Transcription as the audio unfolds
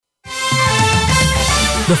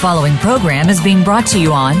The following program is being brought to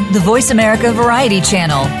you on the Voice America Variety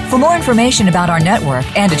Channel. For more information about our network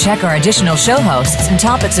and to check our additional show hosts and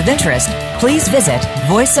topics of interest, please visit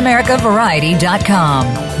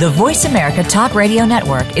voiceamericavariety.com. The Voice America Talk Radio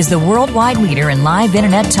Network is the worldwide leader in live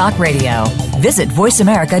Internet talk radio. Visit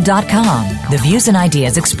voiceamerica.com. The views and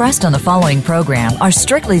ideas expressed on the following program are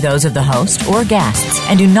strictly those of the host or guests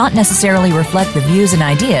and do not necessarily reflect the views and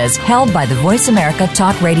ideas held by the Voice America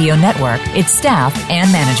Talk Radio Network, its staff,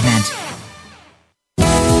 and management.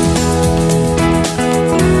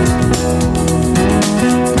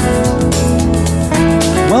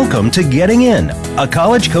 Welcome to Getting In, a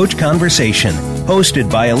college coach conversation,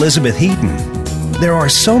 hosted by Elizabeth Heaton. There are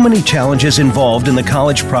so many challenges involved in the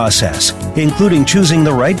college process, including choosing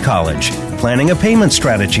the right college, planning a payment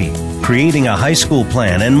strategy, creating a high school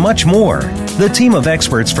plan, and much more. The team of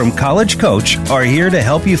experts from College Coach are here to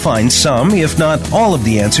help you find some, if not all, of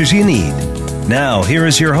the answers you need. Now, here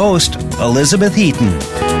is your host, Elizabeth Heaton.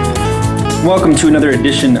 Welcome to another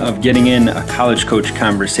edition of Getting In, a College Coach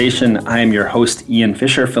Conversation. I am your host, Ian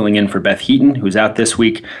Fisher, filling in for Beth Heaton, who's out this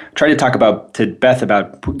week. Tried to talk to Beth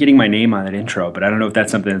about getting my name on that intro, but I don't know if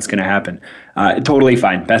that's something that's going to happen. Totally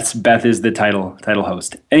fine. Beth is the title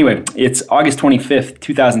host. Anyway, it's August 25th,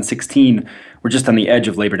 2016. We're just on the edge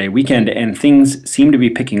of Labor Day weekend, and things seem to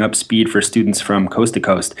be picking up speed for students from coast to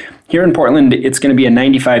coast. Here in Portland, it's going to be a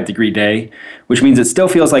 95-degree day, which means it still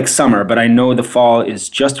feels like summer, but I know the fall is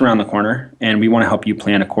just around the corner, and we want to help you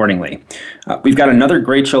plan accordingly. We've got another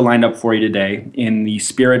great show lined up for you today. In the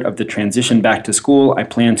spirit of the transition back to school, I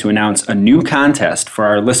plan to announce a new contest for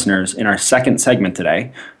our listeners in our second segment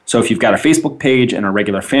today. So if you've got a Facebook page and a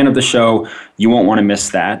regular fan of the show, you won't want to miss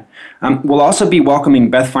that. We'll also be welcoming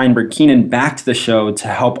Beth Feinberg-Keenan back to the show to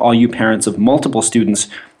help all you parents of multiple students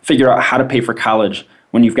figure out how to pay for college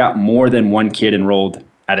when you've got more than one kid enrolled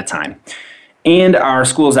at a time. And our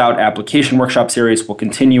Schools Out application workshop series will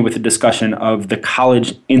continue with a discussion of the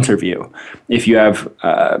college interview. If you have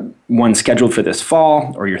one scheduled for this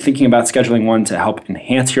fall, or you're thinking about scheduling one to help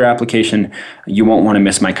enhance your application, you won't want to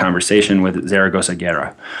miss my conversation with Zaragoza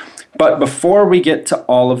Guerra. But before we get to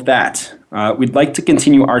all of that, we'd like to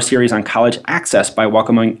continue our series on college access by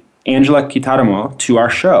welcoming Angela Kitaramo to our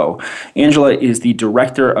show. Angela is the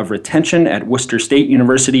Director of Retention at Worcester State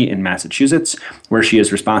University in Massachusetts, where she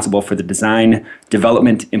is responsible for the design,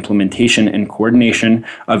 development, implementation, and coordination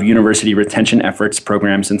of university retention efforts,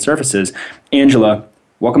 programs, and services. Angela,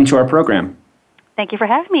 welcome to our program. Thank you for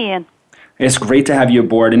having me, Ian. It's great to have you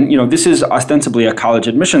aboard. And, this is ostensibly a college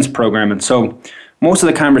admissions program, and so most of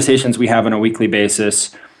the conversations we have on a weekly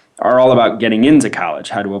basis are all about getting into college,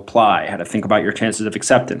 how to apply, how to think about your chances of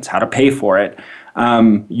acceptance, how to pay for it.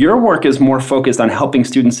 Your work is more focused on helping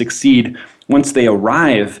students succeed once they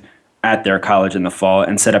arrive at their college in the fall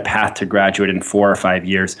and set a path to graduate in 4 or 5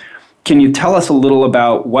 years. Can you tell us a little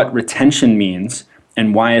about what retention means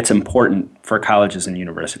and why it's important for colleges and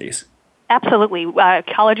universities? Absolutely.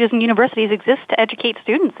 Colleges and universities exist to educate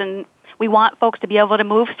students, and we want folks to be able to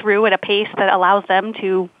move through at a pace that allows them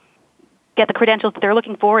to get the credentials that they're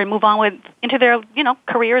looking for and move on into their,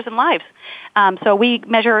 careers and lives. So we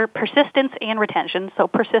measure persistence and retention. So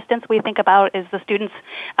persistence we think about is the student's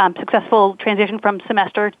successful transition from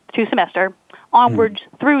semester to semester onwards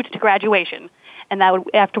through to graduation. And that would,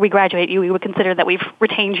 after we graduate you, we would consider that we've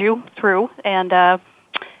retained you through. And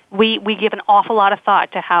we give an awful lot of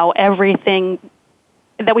thought to how everything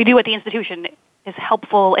that we do at the institution is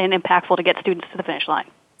helpful and impactful to get students to the finish line.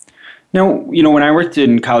 Now, when I worked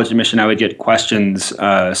in college admission, I would get questions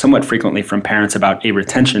somewhat frequently from parents about a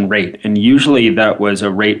retention rate. And usually that was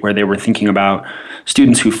a rate where they were thinking about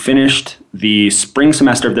students who finished the spring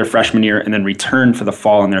semester of their freshman year and then returned for the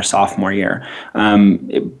fall in their sophomore year.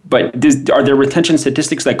 But are there retention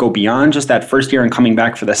statistics that go beyond just that first year and coming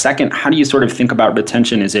back for the second? How do you sort of think about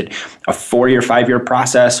retention? Is it a 4-year, 5-year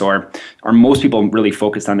process, or are most people really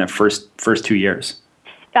focused on that first 2 years?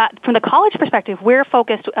 From the college perspective, we're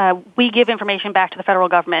focused. We give information back to the federal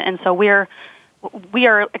government, and so we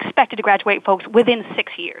are expected to graduate folks within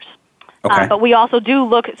 6 years. Okay. But we also do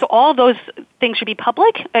look. So all those things should be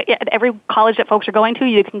public. At every college that folks are going to,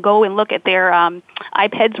 you can go and look at their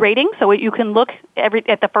IPEDS rating. So you can look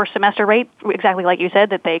at the first semester rate, exactly like you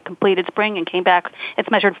said, that they completed spring and came back. It's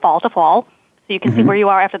measured fall to fall. So you can see where you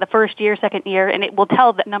are after the first year, second year, and it will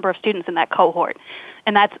tell the number of students in that cohort.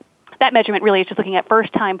 And that measurement really is just looking at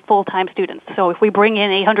first-time, full-time students. So if we bring in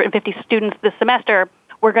 850 students this semester,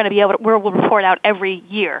 we're going to be able to, we'll report out every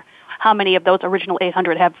year how many of those original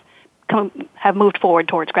 800 have moved forward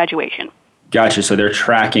towards graduation. Gotcha. So they're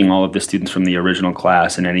tracking all of the students from the original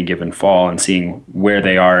class in any given fall and seeing where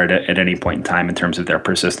they are at any point in time in terms of their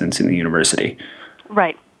persistence in the university.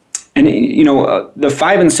 Right. And, the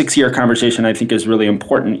 5 and 6 year conversation I think is really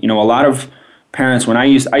important. A lot of parents, I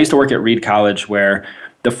used to work at Reed College, where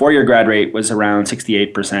the 4-year grad rate was around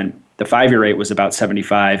 68%. The 5-year rate was about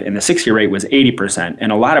 75%, and the 6-year rate was 80%.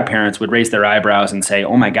 And a lot of parents would raise their eyebrows and say,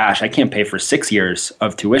 "Oh my gosh, I can't pay for 6 years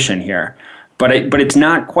of tuition here." But it's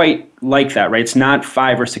not quite like that, right? It's not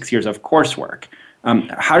 5 or 6 years of coursework.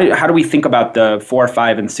 How do we think about the 4,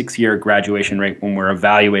 5, and 6 year graduation rate when we're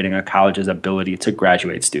evaluating a college's ability to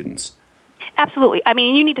graduate students? Absolutely. I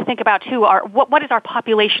mean, you need to think about too. What is our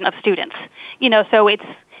population of students? So it's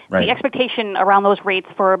right. The expectation around those rates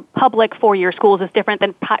for public 4-year schools is different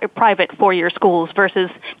than private 4-year schools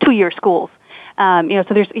versus 2-year schools.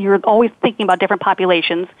 So you're always thinking about different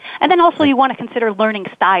populations. And then also you want to consider learning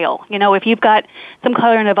style. If you've got some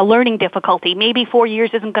kind of a learning difficulty, maybe 4 years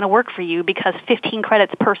isn't going to work for you because 15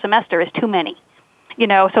 credits per semester is too many.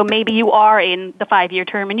 So maybe you are in the 5-year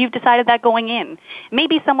term and you've decided that going in.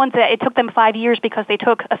 Maybe it took them 5 years because they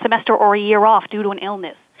took a semester or a year off due to an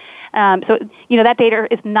illness. So that data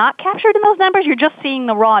is not captured in those numbers. You're just seeing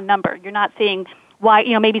the raw number. You're not seeing why,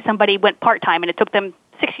 maybe somebody went part-time and it took them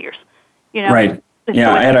 6 years. Right.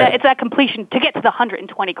 Yeah, so it's that completion to get to the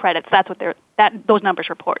 120 credits. That's what those numbers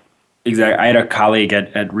report. Exactly. I had a colleague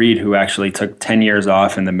at Reed who actually took 10 years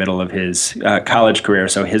off in the middle of his college career.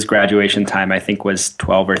 So his graduation time, I think, was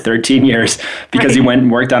 12 or 13 years because he went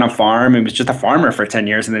and worked on a farm and was just a farmer for 10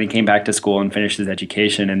 years. And then he came back to school and finished his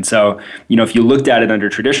education. And so, if you looked at it under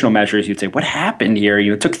traditional measures, you'd say, what happened here?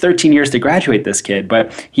 It took 13 years to graduate this kid,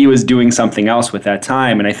 but he was doing something else with that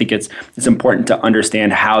time. And I think it's important to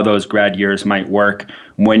understand how those grad years might work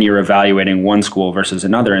when you're evaluating one school versus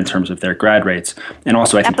another in terms of their grad rates. And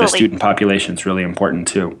also, I think the student population is really important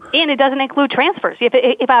too. And it doesn't include transfers.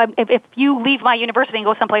 If you leave my university and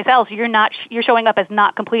go someplace else, you're showing up as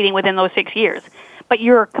not completing within those 6 years, but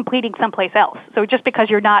you're completing someplace else. So just because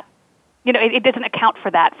you're not, it doesn't account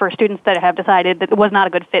for that for students that have decided that it was not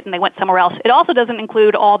a good fit and they went somewhere else. It also doesn't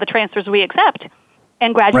include all the transfers we accept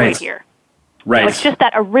and graduate here. Right. So it's just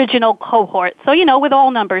that original cohort. So, with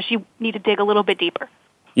all numbers, you need to dig a little bit deeper.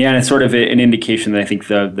 Yeah, and it's sort of an indication that I think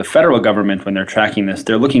the federal government, when they're tracking this,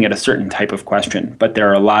 they're looking at a certain type of question, but there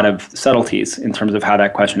are a lot of subtleties in terms of how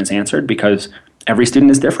that question is answered because every student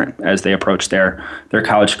is different as they approach their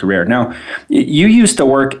college career. Now, you used to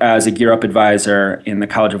work as a Gear Up advisor in the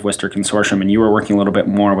College of Worcester Consortium, and you were working a little bit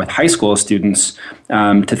more with high school students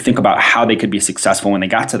to think about how they could be successful when they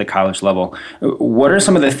got to the college level. What are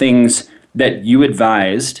some of the things that you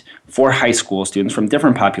advised for high school students from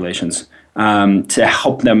different populations to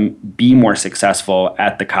help them be more successful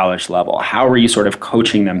at the college level? How are you sort of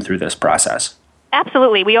coaching them through this process?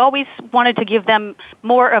 Absolutely. We always wanted to give them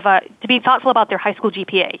to be thoughtful about their high school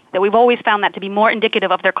GPA, that we've always found that to be more indicative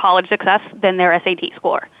of their college success than their SAT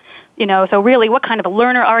score. So really, what kind of a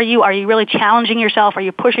learner are you? Are you really challenging yourself? Are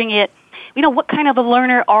you pushing it? What kind of a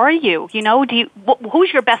learner are you?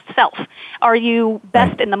 Who's your best self? Are you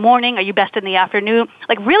best in the morning? Are you best in the afternoon?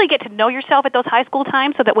 Really get to know yourself at those high school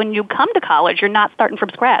times so that when you come to college, you're not starting from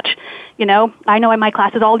scratch. I know in my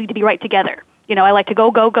classes all need to be right together. I like to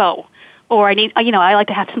go. Or I like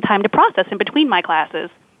to have some time to process in between my classes.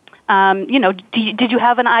 Did you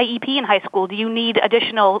have an IEP in high school? Do you need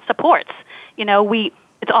additional supports?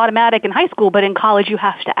 It's automatic in high school, but in college you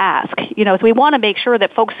have to ask. So we want to make sure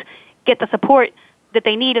that folks get the support that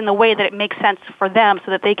they need in the way that it makes sense for them so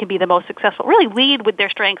that they can be the most successful. Really lead with their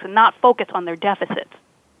strengths and not focus on their deficits.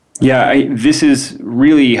 Yeah, this is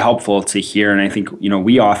really helpful to hear. And I think,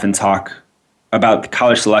 we often talk about the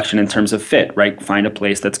college selection in terms of fit, right? Find a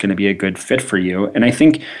place that's going to be a good fit for you. And I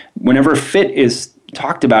think whenever fit is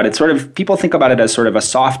talked about, it's sort of, people think about it as sort of a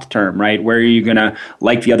soft term, right? Where are you going to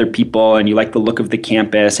like the other people and you like the look of the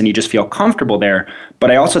campus and you just feel comfortable there. But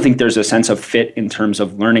I also think there's a sense of fit in terms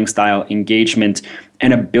of learning style, engagement,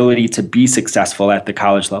 and ability to be successful at the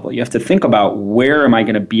college level. You have to think about where am I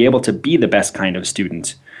going to be able to be the best kind of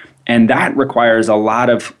student? And that requires a lot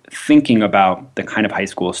of thinking about the kind of high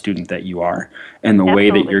school student that you are and the way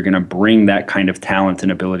that you're going to bring that kind of talent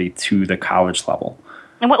and ability to the college level.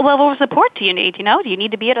 And what level of support do you need? Do you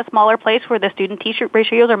need to be at a smaller place where the student-teacher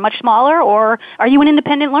ratios are much smaller, or are you an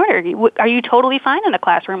independent learner? Are you totally fine in a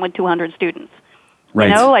classroom with 200 students?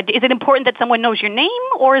 Right. Is it important that someone knows your name,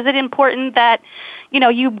 or is it important that,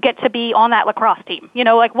 you get to be on that lacrosse team?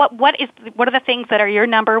 What are the things that are your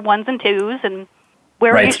number ones and twos, and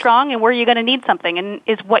where are you strong and where are you going to need something, and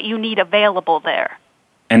is what you need available there?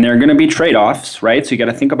 And there are going to be trade-offs, right? So you got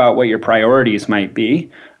to think about what your priorities might be.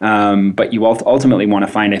 But you ultimately want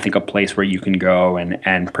to find, I think, a place where you can go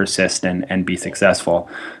and persist and be successful.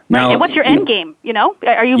 Now, right. And what's your end game?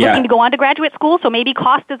 Are you looking to go on to graduate school? So maybe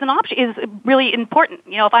cost is an option, is really important.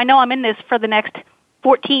 If I know I'm in this for the next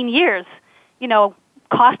 14 years,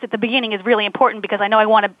 cost at the beginning is really important because I know I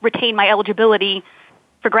want to retain my eligibility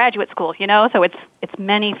for graduate school. So it's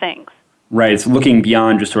many things. Right. It's looking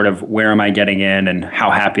beyond just sort of where am I getting in and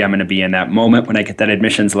how happy I'm going to be in that moment when I get that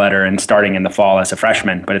admissions letter and starting in the fall as a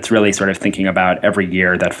freshman. But it's really sort of thinking about every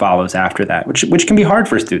year that follows after that, which can be hard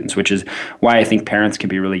for students, which is why I think parents can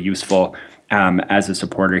be really useful as a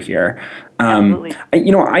supporter here.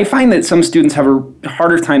 I find that some students have a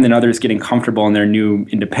harder time than others getting comfortable in their new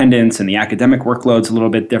independence, and the academic workload's a little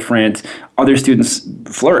bit different. Other students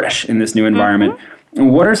flourish in this new environment. Mm-hmm.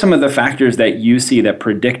 What are some of the factors that you see that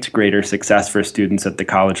predict greater success for students at the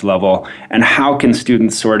college level, and how can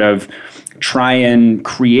students sort of try and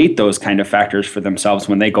create those kind of factors for themselves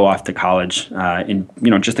when they go off to college in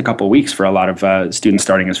just a couple of weeks for a lot of students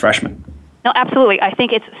starting as freshmen? No, absolutely. I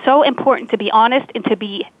think it's so important to be honest and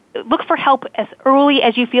look for help as early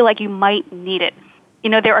as you feel like you might need it.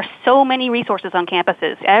 There are so many resources on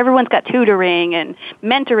campuses. Everyone's got tutoring and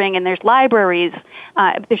mentoring, and there's libraries.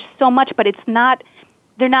 There's so much, but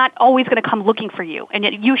they're not always going to come looking for you. And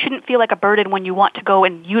you shouldn't feel like a burden when you want to go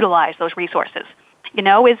and utilize those resources.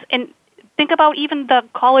 And think about even the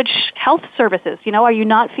college health services. Are you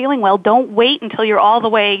not feeling well? Don't wait until you're all the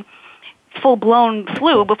way full-blown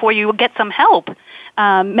flu before you get some help.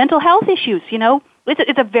 Mental health issues,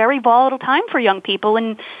 it's a very volatile time for young people,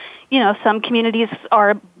 and some communities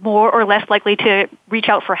are more or less likely to reach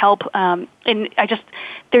out for help. And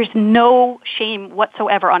there's no shame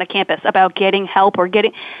whatsoever on a campus about getting help or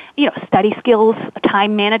getting, study skills,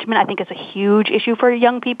 time management. I think is a huge issue for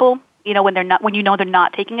young people. When they're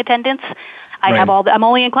not taking attendance. I'm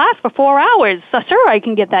only in class for 4 hours. So sure, I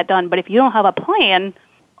can get that done. But if you don't have a plan,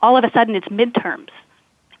 all of a sudden it's midterms.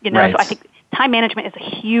 Right. So I think time management is a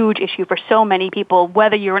huge issue for so many people,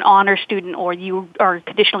 whether you're an honor student or you are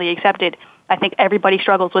conditionally accepted. I think everybody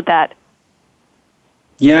struggles with that.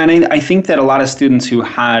 Yeah, and I think that a lot of students who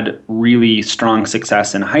had really strong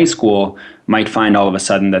success in high school might find all of a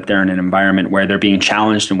sudden that they're in an environment where they're being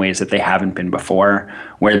challenged in ways that they haven't been before,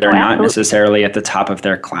 where they're not necessarily at the top of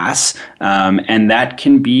their class. And that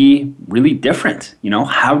can be really different.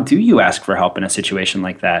 How do you ask for help in a situation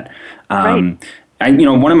like that? Right.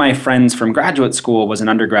 One of my friends from graduate school was an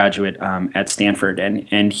undergraduate at Stanford,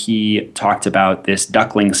 and he talked about this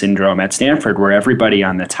duckling syndrome at Stanford, where everybody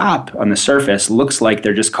on the top, on the surface, looks like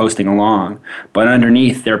they're just coasting along, but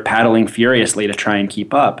underneath they're paddling furiously to try and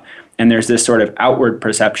keep up. And there's this sort of outward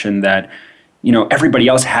perception that, everybody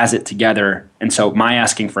else has it together, and so my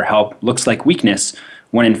asking for help looks like weakness,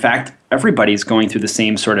 when in fact everybody's going through the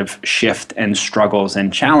same sort of shift and struggles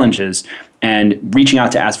and challenges. And reaching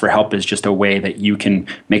out to ask for help is just a way that you can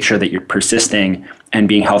make sure that you're persisting and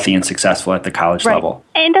being healthy and successul at the college level.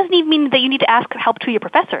 And it doesn't even mean that you need to ask help to your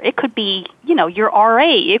professor. It could be, your RA.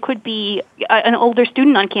 It could be an older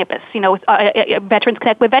student on campus. Veterans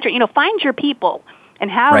Connect with Veterans. Find your people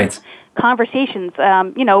and have conversations.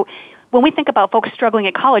 When we think about folks struggling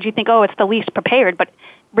at college, you think, oh, it's the least prepared. But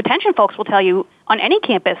retention folks will tell you on any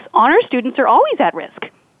campus, honor students are always at risk.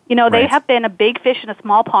 They have been a big fish in a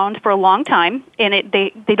small pond for a long time, and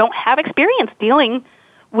they don't have experience dealing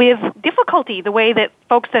with difficulty the way that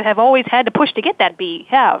folks that have always had to push to get that B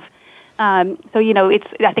have. I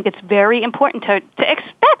think it's very important to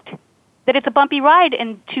expect that it's a bumpy ride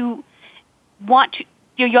and to want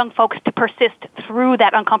your young folks to persist through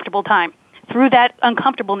that uncomfortable time. Through that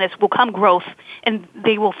uncomfortableness will come growth, and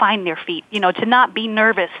they will find their feet. To not be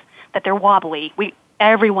nervous that they're wobbly.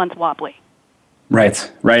 Everyone's wobbly.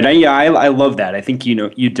 Right. I love that. I think,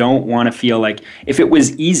 you don't want to feel like if it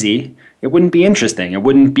was easy, it wouldn't be interesting. It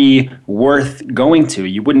wouldn't be worth going to.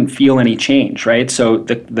 You wouldn't feel any change, right? So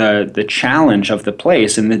the challenge of the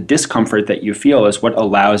place and the discomfort that you feel is what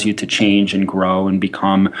allows you to change and grow and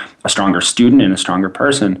become a stronger student and a stronger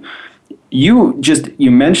person. You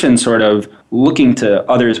mentioned sort of looking to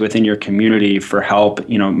others within your community for help.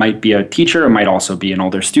 It might be a teacher, it might also be an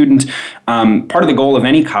older student. Part of the goal of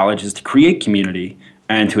any college is to create community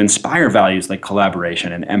and to inspire values like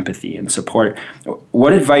collaboration and empathy and support.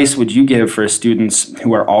 What advice would you give for students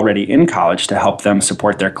who are already in college to help them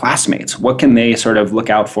support their classmates? What can they sort of look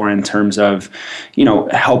out for in terms of,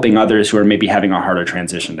 helping others who are maybe having a harder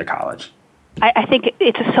transition to college? I think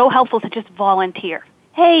it's so helpful to just volunteer.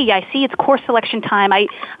 hey, I see it's course selection time. I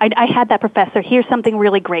had that professor. Here's something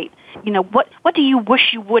really great. What do you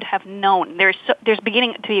wish you would have known? There's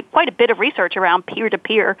beginning to be quite a bit of research around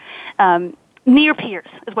peer-to-peer, near peers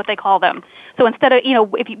is what they call them. So instead of,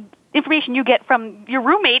 if information you get from your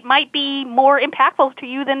roommate might be more impactful to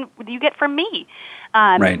you than you get from me.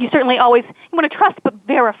 Right. You certainly always want to trust but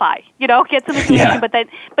verify, get some information, but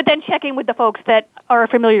then check in with the folks that are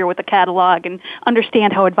familiar with the catalog and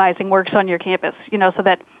understand how advising works on your campus, so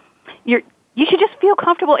that you should just feel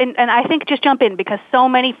comfortable. And I think just jump in, because so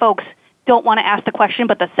many folks don't want to ask the question,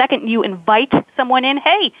 but the second you invite someone in,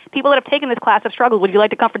 hey, people that have taken this class have struggled, would you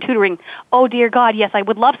like to come for tutoring? Oh, dear God, yes, I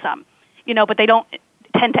would love some, but they don't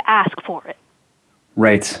tend to ask for it.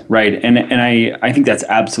 Right. And I think that's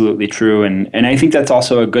absolutely true. And I think that's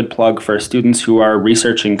also a good plug for students who are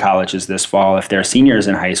researching colleges this fall. If they're seniors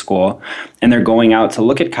in high school and they're going out to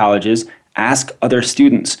look at colleges, ask other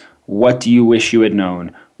students, what do you wish you had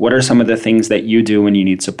known? What are some of the things that you do when you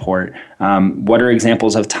need support? What are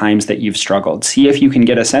examples of times that you've struggled? See if you can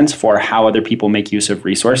get a sense for how other people make use of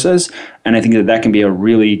resources. And I think that can be a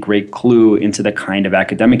really great clue into the kind of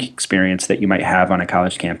academic experience that you might have on a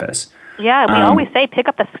college campus. Yeah, we always say pick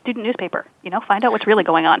up the student newspaper, find out what's really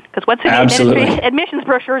going on. Because what's in the admissions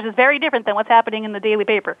brochures is very different than what's happening in the daily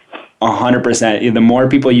paper. 100%. The more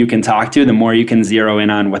people you can talk to, the more you can zero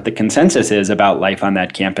in on what the consensus is about life on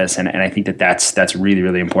that campus. And I think that's really,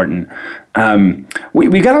 really important.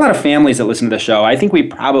 We've got a lot of families that listen to the show. I think we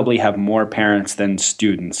probably have more parents than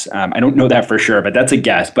students. I don't know that for sure, but that's a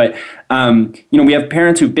guess. But, we have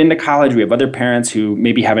parents who've been to college. We have other parents who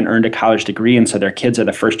maybe haven't earned a college degree, and so their kids are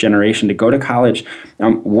the first generation to go to college.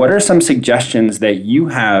 What are some suggestions that you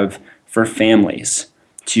have for families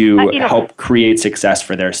to help create success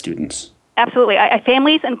for their students? Absolutely.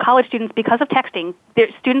 Families and college students, because of texting, their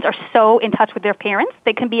students are so in touch with their parents.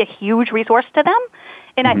 They can be a huge resource to them.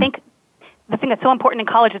 And I think the thing that's so important in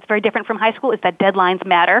college that's very different from high school is that deadlines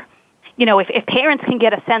matter. If parents can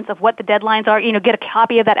get a sense of what the deadlines are, get a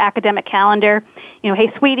copy of that academic calendar.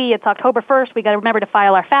 Hey, sweetie, it's October 1st. We got to remember to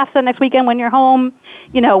file our FAFSA next weekend when you're home.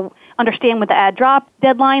 Understand what the add-drop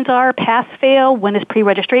deadlines are, pass, fail, when is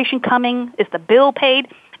pre-registration coming, is the bill paid?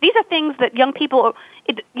 These are things that young people,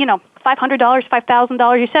 $500,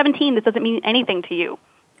 $5,000, you're 17, this doesn't mean anything to you.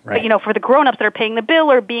 Right. But, for the grown-ups that are paying the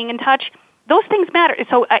bill or being in touch, those things matter.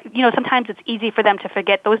 So, sometimes it's easy for them to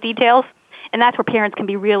forget those details, and that's where parents can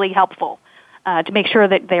be really helpful to make sure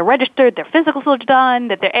that they're registered, their physicals are done,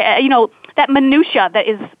 that they're, that minutia that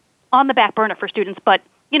is on the back burner for students. But,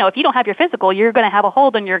 if you don't have your physical, you're going to have a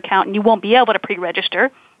hold on your account, and you won't be able to pre-register.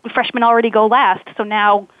 Freshmen already go last, so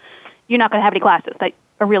now you're not going to have any classes that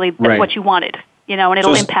are really what you wanted, and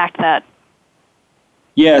it'll impact that.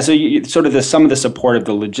 Yeah, so some of the support of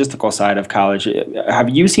the logistical side of college. Have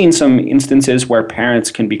you seen some instances where parents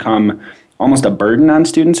can become almost a burden on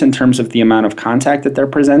students in terms of the amount of contact that they're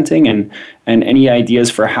presenting, and any ideas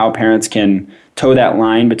for how parents can toe that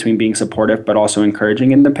line between being supportive but also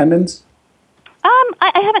encouraging independence?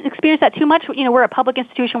 I haven't experienced that too much. We're a public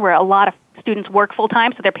institution where a lot of students work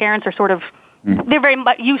full-time, so their parents are sort of, they're very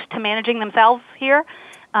much used to managing themselves here.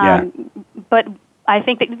 But I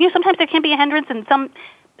think that, sometimes there can be a hindrance, and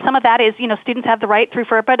some of that is, students have the right through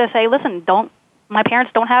FERPA to say, listen, my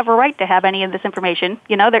parents don't have a right to have any of this information.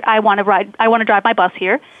 I want to drive my bus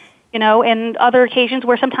here, and other occasions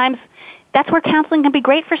where sometimes that's where counseling can be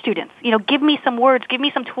great for students. Give me some words, give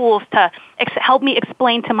me some tools to help me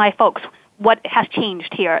explain to my folks what has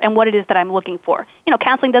changed here and what it is that I'm looking for.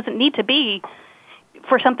 Counseling doesn't need to be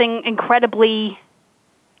for something incredibly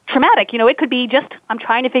traumatic. It could be just, I'm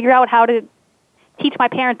trying to figure out how to teach my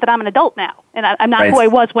parents that I'm an adult now, and I'm not who I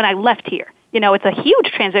was when I left here. It's a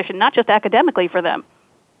huge transition, not just academically for them.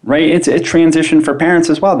 Right. It's a transition for parents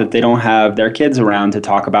as well, that they don't have their kids around to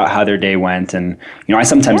talk about how their day went. And, I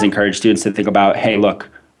sometimes encourage students to think about, hey, look,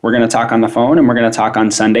 we're going to talk on the phone, and we're going to talk on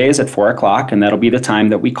Sundays at 4 o'clock, and that'll be the time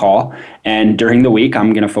that we call. And during the week,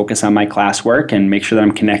 I'm going to focus on my classwork and make sure that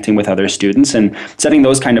I'm connecting with other students. And setting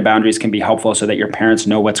those kind of boundaries can be helpful so that your parents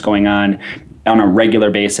know what's going on a regular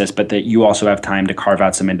basis, but that you also have time to carve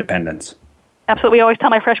out some independence. Absolutely. We always tell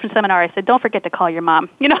my freshman seminar, I said, don't forget to call your mom.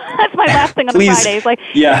 That's my last thing on the Fridays.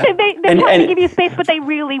 They're trying to give you space, but they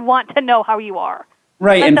really want to know how you are.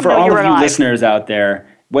 Right. And for all of you listeners out there,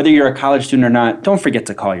 whether you're a college student or not, don't forget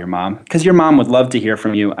to call your mom, because your mom would love to hear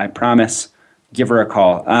from you. I promise. Give her a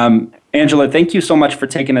call. Angela, thank you so much for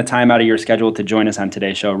taking the time out of your schedule to join us on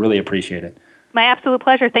today's show. Really appreciate it. My absolute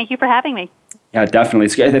pleasure. Thank you for having me. Yeah,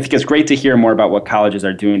 definitely. I think it's great to hear more about what colleges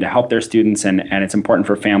are doing to help their students, and it's important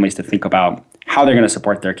for families to think about how they're going to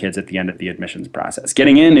support their kids at the end of the admissions process.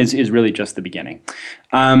 Getting in is really just the beginning.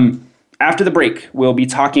 After the break, we'll be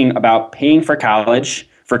talking about paying for college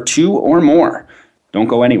for 2 or more. Don't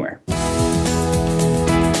go anywhere.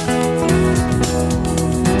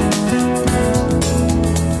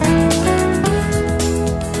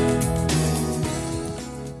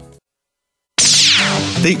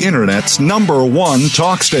 The Internet's #1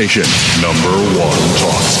 talk station. #1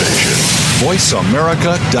 talk station.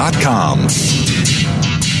 VoiceAmerica.com.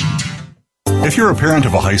 If you're a parent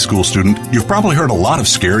of a high school student, you've probably heard a lot of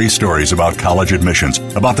scary stories about college admissions,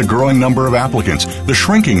 about the growing number of applicants, the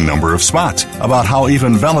shrinking number of spots, about how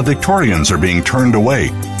even valedictorians are being turned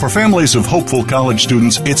away. For families of hopeful college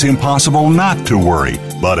students, it's impossible not to worry.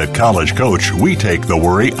 But at College Coach, we take the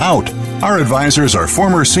worry out. Our advisors are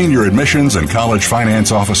former senior admissions and college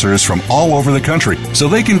finance officers from all over the country, so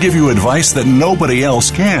they can give you advice that nobody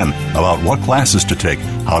else can about what classes to take,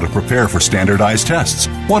 how to prepare for standardized tests,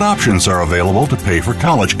 what options are available to pay for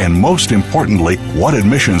college, and most importantly, what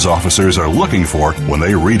admissions officers are looking for when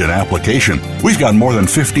they read an application. We've got more than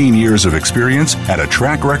 15 years of experience and a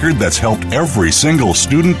track record that's helped every single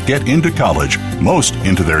student get into college, most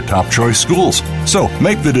into their top choice schools. So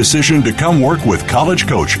make the decision to come work with College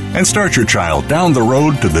Coach and start your child down the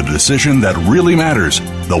road to the decision that really matters,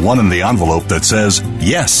 the one in the envelope that says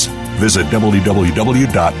yes. Visit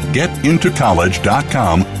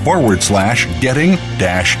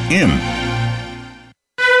www.getintocollege.com/getting-in.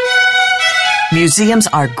 Museums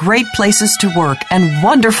are great places to work and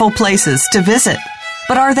wonderful places to visit.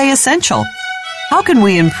 But are they essential? How can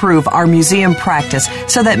we improve our museum practice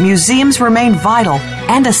so that museums remain vital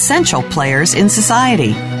and essential players in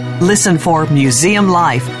society? Listen for Museum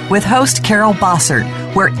Life with host Carol Bossert,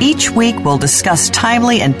 where each week we'll discuss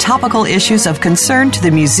timely and topical issues of concern to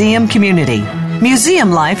the museum community.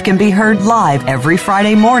 Museum Life can be heard live every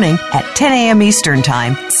Friday morning at 10 a.m. Eastern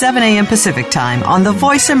Time, 7 a.m. Pacific Time on the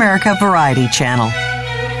Voice America Variety Channel.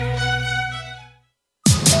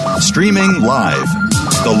 Streaming live,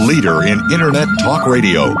 the leader in Internet talk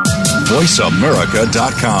radio,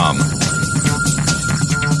 VoiceAmerica.com.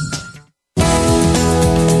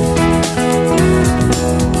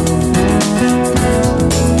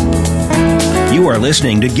 You are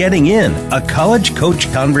listening to Getting In, a College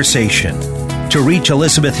Coach Conversation. To reach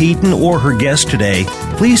Elizabeth Heaton or her guest today,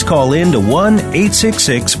 please call in to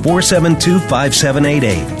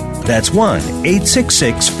 1-866-472-5788. That's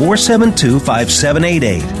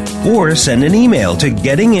 1-866-472-5788. Or send an email to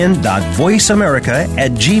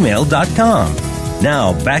gettingin.voiceamerica@gmail.com.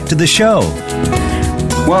 Now, back to the show.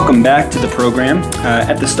 Welcome back to the program.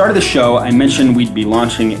 At the start of the show, I mentioned we'd be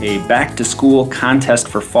launching a back-to-school contest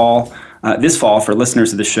for this fall for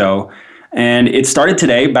listeners of the show. And it started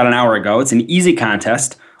today, about an hour ago. It's an easy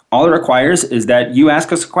contest. All it requires is that you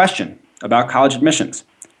ask us a question about college admissions.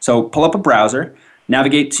 So pull up a browser,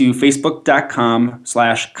 navigate to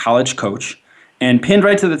facebook.com/collegecoach, and pinned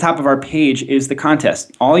right to the top of our page is the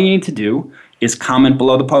contest. All you need to do is comment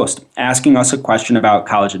below the post, asking us a question about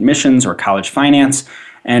college admissions or college finance,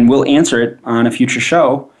 and we'll answer it on a future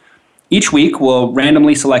show. Each week, we'll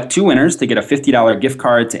randomly select 2 winners to get a $50 gift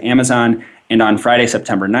card to Amazon. And on Friday,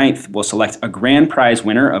 September 9th, we'll select a grand prize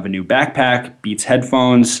winner of a new backpack, Beats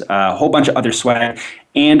headphones, a whole bunch of other swag,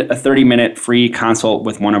 and a 30-minute free consult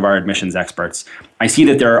with one of our admissions experts. I see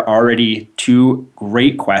that there are already 2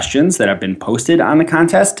 great questions that have been posted on the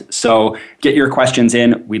contest. So get your questions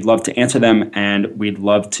in. We'd love to answer them, and we'd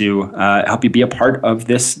love to help you be a part of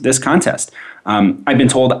this contest. I've been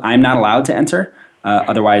told I'm not allowed to enter.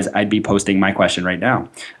 Otherwise, I'd be posting my question right now.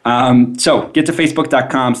 So get to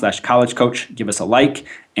facebook.com/collegecoach, give us a like,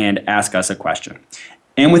 and ask us a question.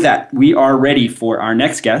 And with that, we are ready for our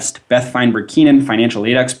next guest, Beth Feinberg-Keenan, financial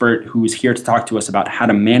aid expert, who's here to talk to us about how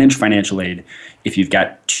to manage financial aid if you've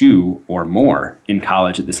got 2 or more in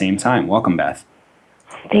college at the same time. Welcome, Beth.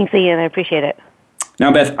 Thanks, Ian. I appreciate it.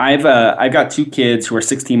 Now, Beth, I've got 2 kids who are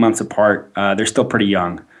 16 months apart. They're still pretty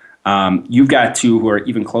young. You've got 2 who are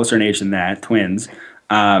even closer in age than that, twins.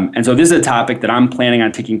 And so this is a topic that I'm planning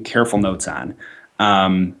on taking careful notes on.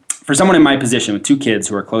 For someone in my position with 2 kids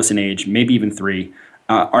who are close in age, maybe even 3,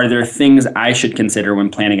 are there things I should consider when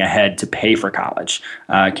planning ahead to pay for college?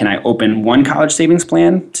 Can I open one college savings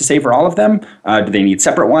plan to save for all of them? Do they need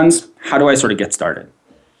separate ones? How do I sort of get started?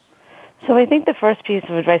 So I think the first piece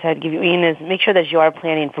of advice I'd give you, Ian, is make sure that you are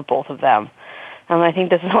planning for both of them. I think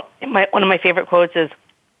this is one of my favorite quotes is,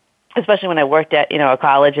 especially when I worked at, a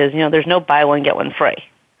college, is, there's no buy one, get one free.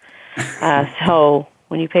 So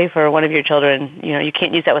when you pay for one of your children, you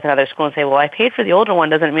can't use that with another school and say, well, I paid for the older one,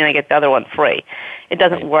 doesn't mean I get the other one free. It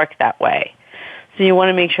doesn't work that way. So you want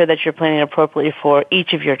to make sure that you're planning appropriately for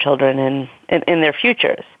each of your children and in their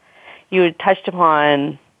futures. You had touched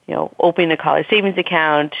upon, opening a college savings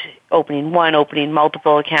account, opening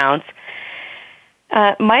multiple accounts.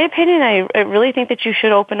 My opinion, I really think that you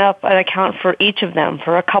should open up an account for each of them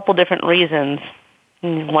for a couple different reasons.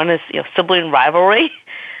 One is sibling rivalry.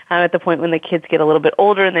 At the point when the kids get a little bit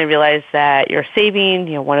older and they realize that you're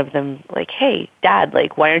saving, one of them like, hey, Dad,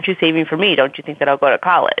 why aren't you saving for me? Don't you think that I'll go to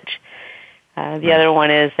college? The other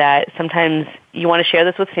one is that sometimes you want to share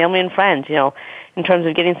this with family and friends, in terms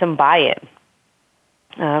of getting some buy-in.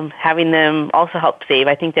 Having them also help save.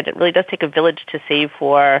 I think that it really does take a village to save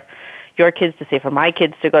for your kids, to save for my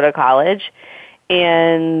kids to go to college.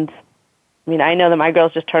 And I know that my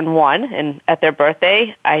girls just turned 1, and at their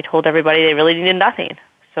birthday, I told everybody they really needed nothing.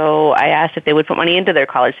 So I asked if they would put money into their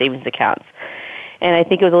college savings accounts. And I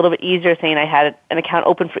think it was a little bit easier saying I had an account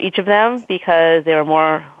open for each of them because they were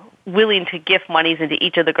more willing to gift monies into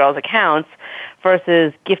each of the girls' accounts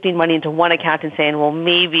versus gifting money into one account and saying, well,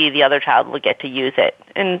 maybe the other child will get to use it.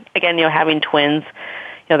 And again, having twins,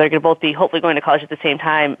 they're going to both be hopefully going to college at the same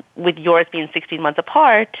time. With yours being 16 months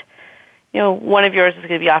apart, one of yours is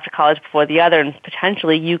going to be off to college before the other, and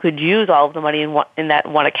potentially you could use all of the money in that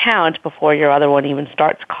one account before your other one even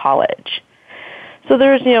starts college. So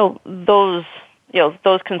there's, those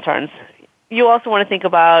concerns. You also want to think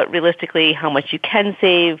about realistically how much you can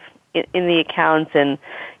save in the accounts, and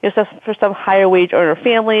so for some higher wage earner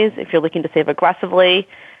families, if you're looking to save aggressively,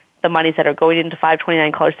 the monies that are going into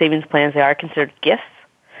 529 college savings plans, they are considered gifts.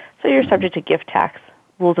 So you're subject to gift tax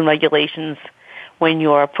rules and regulations when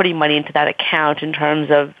you're putting money into that account, in terms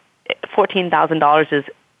of $14,000 is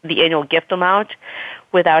the annual gift amount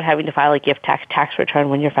without having to file a gift tax return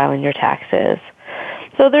when you're filing your taxes.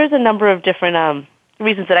 So there's a number of different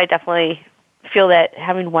reasons that I definitely feel that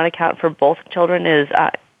having one account for both children is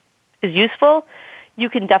useful. You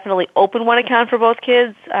can definitely open one account for both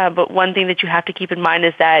kids, but one thing that you have to keep in mind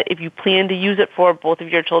is that if you plan to use it for both of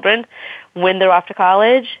your children when they're off to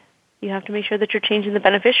college, you have to make sure that you're changing the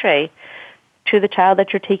beneficiary to the child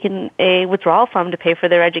that you're taking a withdrawal from to pay for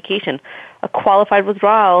their education. A qualified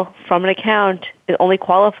withdrawal from an account is only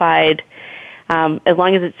qualified as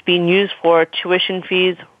long as it's being used for tuition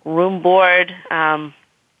fees, room board,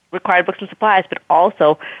 required books and supplies, but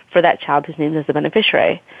also for that child who's named as the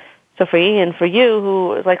beneficiary. So for Ian, for you,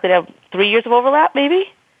 who is likely to have 3 years of overlap maybe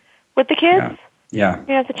with the kids, you're going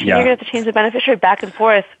to have to change the beneficiary back and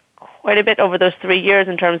forth quite a bit over those 3 years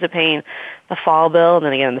in terms of paying the fall bill and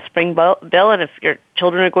then again the spring bill. And if your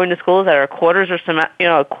children are going to schools that are quarters or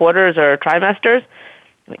trimesters,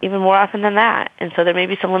 even more often than that. And so there may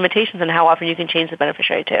be some limitations on how often you can change the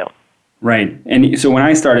beneficiary too. Right. And so when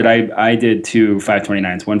I started, I did 2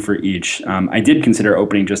 529s, one for each. I did consider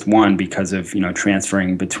opening just one because of,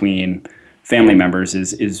 transferring between family members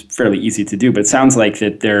is fairly easy to do. But it sounds like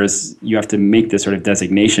that you have to make this sort of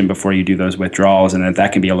designation before you do those withdrawals, and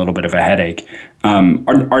that can be a little bit of a headache.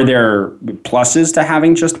 Are there pluses to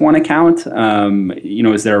having just one account?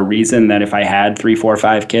 Is there a reason that if I had 3, 4,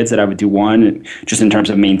 5 kids that I would do one, just in terms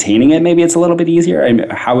of maintaining it, maybe it's a little bit easier?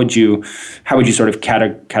 How would you sort of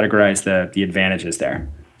categorize the advantages there?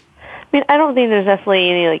 I don't think there's necessarily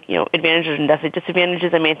any advantages and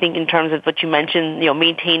disadvantages. I think in terms of what you mentioned,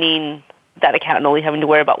 maintaining that account and only having to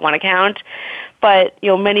worry about one account. But,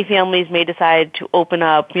 many families may decide to open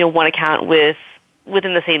up, one account within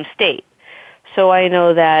the same state. So I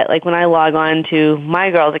know that, when I log on to my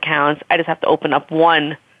girls' accounts, I just have to open up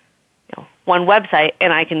one website,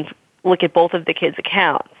 and I can look at both of the kids'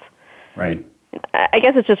 accounts. Right. I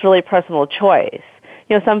guess it's just really personal choice.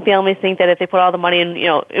 Some families think that if they put all the money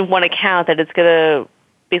in one account, that it's going to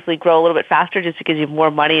basically grow a little bit faster just because you have more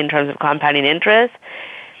money in terms of compounding interest.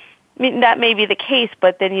 That may be the case,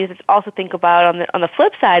 but then you also think about on the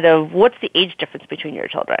flip side of what's the age difference between your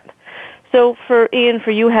children. So for Ian, for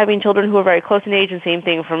you having children who are very close in age, and same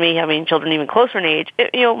thing for me having children even closer in age, it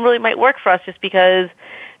really might work for us just because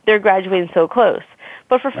they're graduating so close.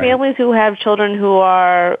 But for families who have children who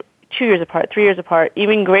are 2 years apart, 3 years apart,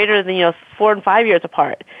 even greater than 4 and 5 years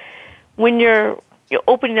apart, when you're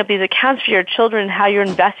opening up these accounts for your children, how you're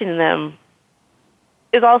investing in them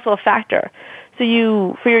is also a factor.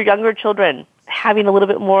 So for your younger children, having a little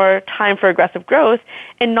bit more time for aggressive growth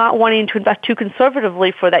and not wanting to invest too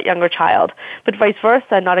conservatively for that younger child, but vice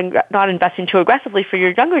versa, not investing too aggressively for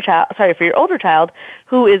your for your older child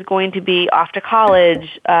who is going to be off to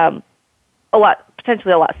college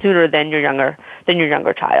potentially a lot sooner than your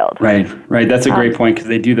younger child. Right. That's a great point because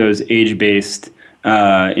they do those age-based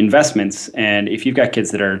investments, and if you've got kids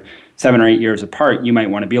that are 7 or 8 years apart, you might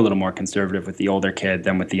want to be a little more conservative with the older kid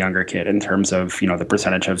than with the younger kid in terms of, the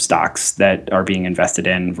percentage of stocks that are being invested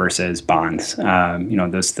in versus bonds.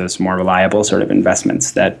 Those more reliable sort of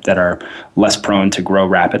investments that are less prone to grow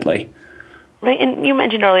rapidly. Right, and you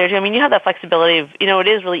mentioned earlier, too, you have that flexibility of, it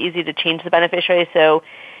is really easy to change the beneficiary. So,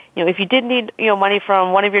 if you did need, money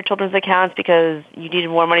from one of your children's accounts because you needed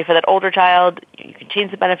more money for that older child, you can change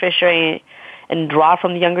the beneficiary and draw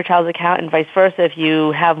from the younger child's account, and vice versa. If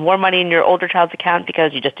you have more money in your older child's account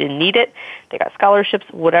because you just didn't need it, they got scholarships,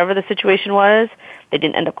 whatever the situation was, they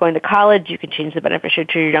didn't end up going to college, you can change the beneficiary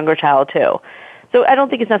to your younger child, too. So I don't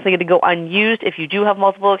think it's necessarily going to go unused if you do have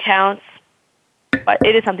multiple accounts, but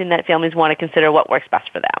it is something that families want to consider what works best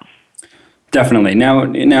for them. Definitely. Now,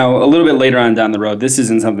 a little bit later on down the road, this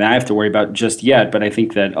isn't something I have to worry about just yet, but I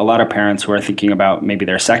think that a lot of parents who are thinking about maybe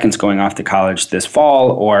their seconds going off to college this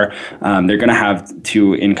fall, or they're going to have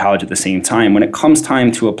two in college at the same time, when it comes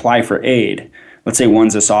time to apply for aid, let's say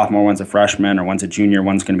one's a sophomore, one's a freshman, or one's a junior,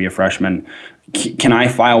 one's going to be a freshman, can I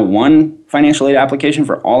file one financial aid application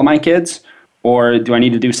for all of my kids, or do I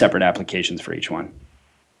need to do separate applications for each one?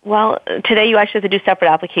 Well, today you actually have to do separate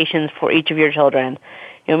applications for each of your children.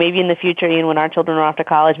 Maybe in the future, Ian, when our children are off to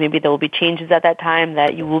college, maybe there will be changes at that time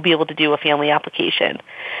that you will be able to do a family application.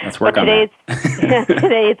 Let's work on that.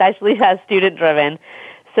 Today it's actually student-driven.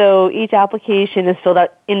 So each application is filled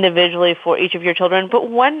out individually for each of your children. But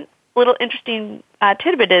one little interesting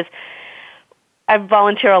tidbit is I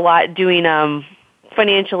volunteer a lot doing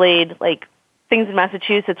financial aid, like things in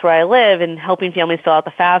Massachusetts where I live, and helping families fill out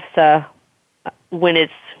the FAFSA when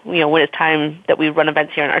it's time that we run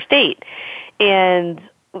events here in our state. And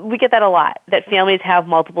we get that a lot, that families have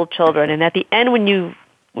multiple children. And at the end, when you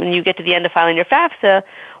get to the end of filing your FAFSA,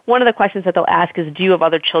 one of the questions that they'll ask is, do you have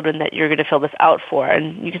other children that you're going to fill this out for?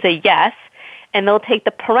 And you can say yes, and they'll take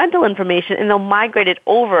the parental information and they'll migrate it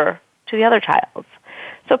over to the other child's.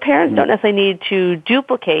 So parents don't necessarily need to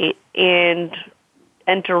duplicate and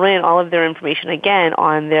enter in all of their information again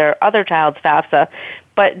on their other child's FAFSA,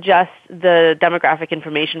 but just the demographic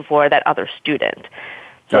information for that other student.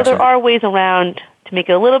 So Gotcha. There are ways around to make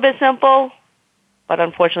it a little bit simple, but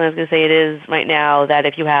unfortunately, I was going to say it is right now that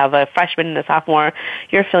if you have a freshman and a sophomore,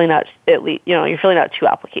 you're filling out you're filling out two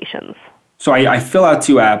applications. So I fill out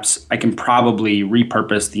two apps. I can probably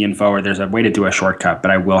repurpose the info, or there's a way to do a shortcut,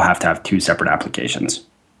 but I will have to have two separate applications.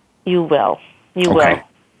 You will. Okay.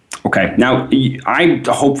 Okay. Now, I'm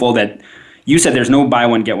hopeful that you said there's no buy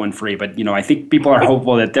one, get one free, but, I think people are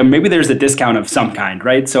hopeful that maybe there's a discount of some kind,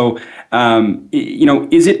 right? So,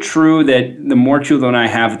 is it true that the more children I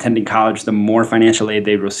have attending college, the more financial aid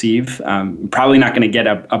they receive? Probably not going to get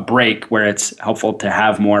a break where it's helpful to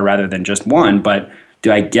have more rather than just one, but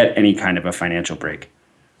do I get any kind of a financial break?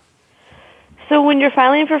 So when you're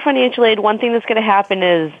filing for financial aid, one thing that's going to happen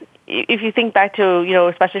is, if you think back to,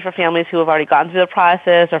 especially for families who have already gone through the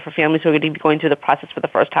process or for families who are going to be going through the process for the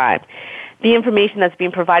first time, the information that's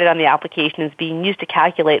being provided on the application is being used to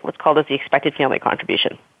calculate what's called as the expected family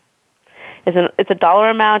contribution. It's a dollar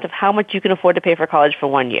amount of how much you can afford to pay for college for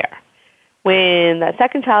 1 year. When that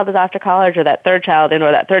second child is off to college, or that third child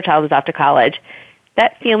is off to college,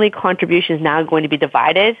 that family contribution is now going to be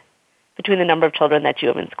divided between the number of children that you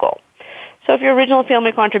have in school. So if your original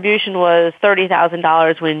family contribution was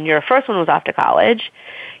 $30,000 when your first one was off to college,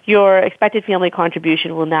 your expected family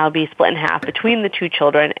contribution will now be split in half between the two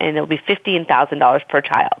children, and it will be $15,000 per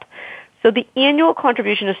child. So the annual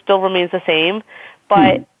contribution still remains the same,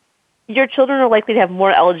 but your children are likely to have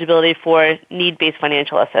more eligibility for need-based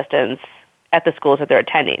financial assistance at the schools that they're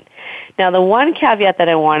attending. Now, the one caveat that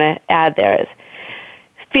I want to add there is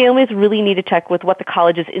families really need to check with what the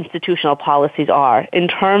college's institutional policies are in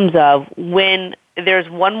terms of when there's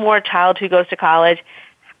one more child who goes to college,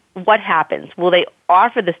 what happens? Will they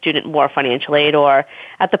offer the student more financial aid, or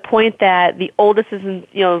at the point that the oldest is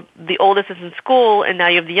in school and now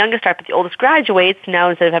you have the youngest start, but the oldest graduates, now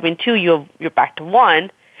instead of having two, you're back to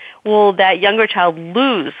one, will that younger child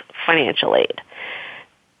lose financial aid?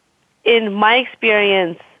 In my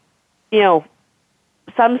experience,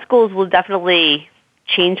 some schools will definitely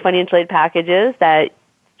change financial aid packages that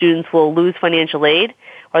students will lose financial aid,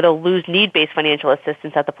 or they'll lose need-based financial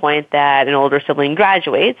assistance at the point that an older sibling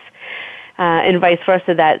graduates, and vice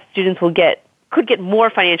versa, that students could get more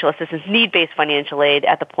financial assistance, need-based financial aid,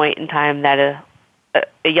 at the point in time that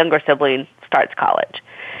a younger sibling starts college.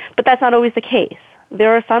 But that's not always the case.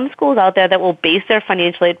 There are some schools out there that will base their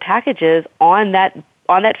financial aid packages on that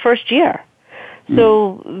first year.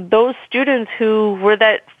 So those students who were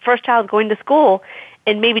that first child going to school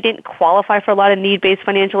and maybe didn't qualify for a lot of need-based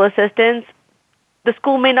financial assistance, the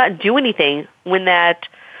school may not do anything when that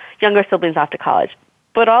younger sibling's off to college.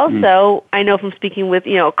 But also, I know from speaking with,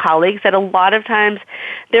 colleagues that a lot of times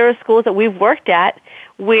there are schools that we've worked at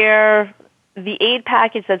where the aid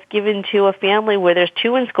package that's given to a family where there's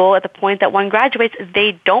two in school, at the point that one graduates,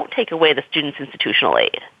 they don't take away the student's institutional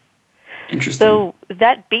aid. Interesting. So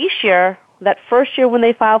that base year, that first year when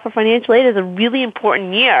they file for financial aid, is a really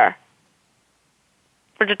important year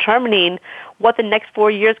for determining what the next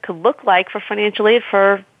 4 years could look like for financial aid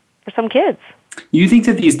for some kids. You think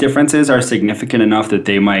that these differences are significant enough that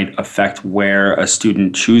they might affect where a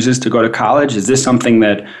student chooses to go to college? Is this something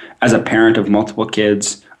that, as a parent of multiple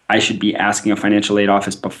kids, I should be asking a financial aid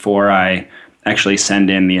office before I actually send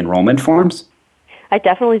in the enrollment forms? I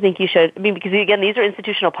definitely think you should. Because again, these are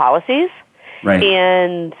institutional policies. Right.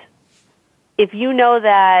 And if you know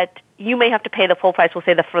that you may have to pay the full price, we'll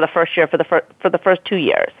say for the first year, for the first 2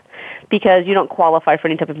 years, because you don't qualify for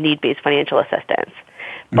any type of need-based financial assistance.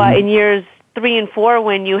 But in years 3 and 4,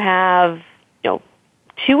 when you have,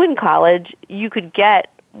 2 in college, you could get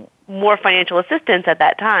more financial assistance at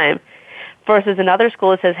that time, versus another school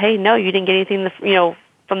that says, hey, no, you didn't get anything,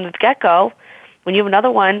 from the get-go. When you have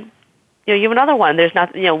another one, you have another one. There's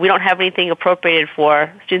not, we don't have anything appropriated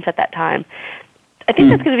for students at that time. I think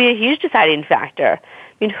that's going to be a huge deciding factor.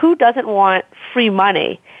 Who doesn't want free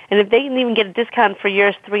money? And if they can even get a discount for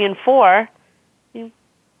years 3 and 4,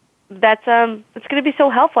 that's it's going to be so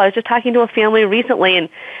helpful. I was just talking to a family recently, and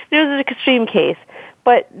it was an extreme case.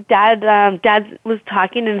 But dad was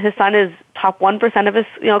talking, and his son is top 1% of his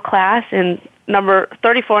class and number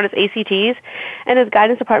 34 on his ACTs, and his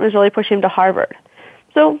guidance department is really pushing him to Harvard.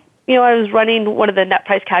 So I was running one of the net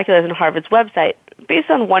price calculators on Harvard's website.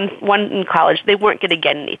 Based on one in college, they weren't going to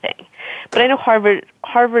get anything. But I know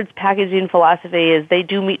Harvard's packaging philosophy is they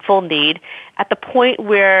do meet full need. At the point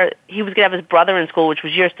where he was going to have his brother in school, which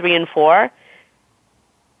was years 3 and 4,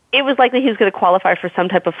 it was likely he was going to qualify for some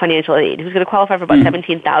type of financial aid. He was going to qualify for about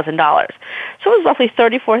 $17,000. So it was roughly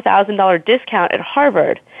 $34,000 discount at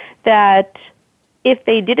Harvard that if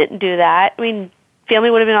they didn't do that,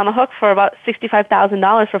 family would have been on the hook for about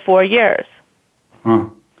 $65,000 for 4 years. Huh.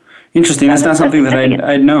 Interesting. That's not something that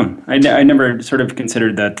I'd known. I never sort of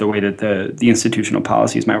considered that the way that the institutional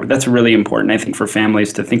policies might work. That's really important, I think, for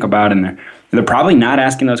families to think about, and they're probably not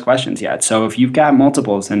asking those questions yet. So if you've got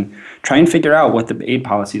multiples, then try and figure out what the aid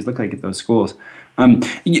policies look like at those schools.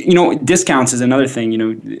 Discounts is another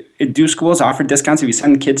thing. Do schools offer discounts if you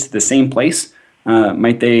send kids to the same place?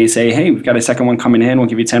 Might they say, hey, we've got a second one coming in, we'll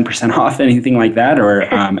give you 10% off, anything like that, or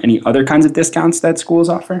any other kinds of discounts that schools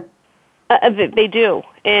offer? They do.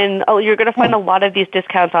 And you're going to find a lot of these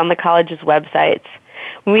discounts on the college's websites.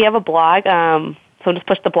 We have a blog, so just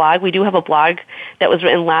push the blog. We do have a blog that was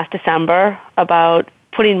written last December about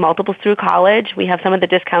putting multiples through college. We have some of the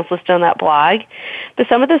discounts listed on that blog. But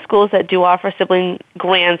some of the schools that do offer sibling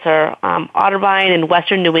grants are Otterbein and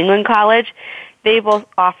Western New England College. They both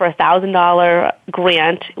offer a $1,000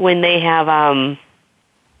 grant when they have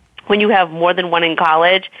when you have more than one in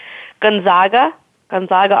college. Gonzaga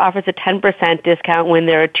offers a 10% discount when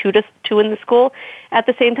there are two in the school at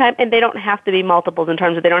the same time, and they don't have to be multiples in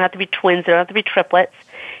terms of they don't have to be twins, they don't have to be triplets.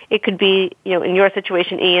 It could be, in your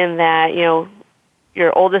situation, Ian, that,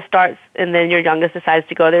 your oldest starts and then your youngest decides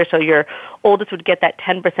to go there, so your oldest would get that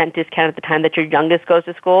 10% discount at the time that your youngest goes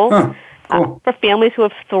to school. Huh, cool. For families who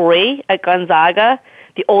have 3 at Gonzaga,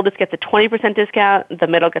 the oldest gets a 20% discount, the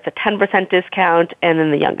middle gets a 10% discount, and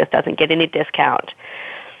then the youngest doesn't get any discount.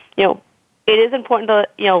 It is important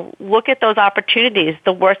to, look at those opportunities.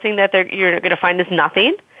 The worst thing that you're going to find is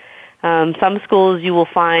nothing. Some schools you will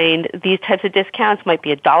find these types of discounts might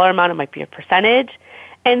be a dollar amount, it might be a percentage,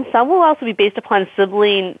 and some will also be based upon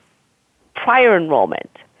sibling prior enrollment.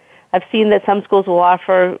 I've seen that some schools will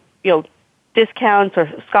offer, discounts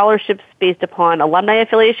or scholarships based upon alumni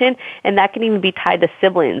affiliation, and that can even be tied to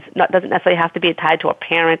siblings. Doesn't necessarily have to be tied to a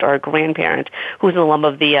parent or a grandparent who's an alum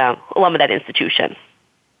of that institution.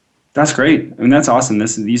 That's great. That's awesome.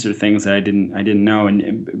 These are things that I didn't know.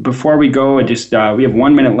 And before we go, we have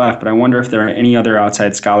 1 minute left, but I wonder if there are any other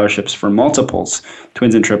outside scholarships for multiples,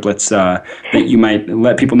 twins and triplets, that you might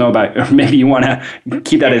let people know about, or maybe you want to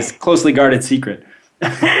keep that as closely guarded secret.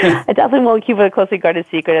 I definitely won't keep it a closely guarded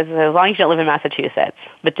secret as long as you don't live in Massachusetts.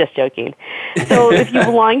 But just joking. So if you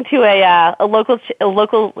belong to a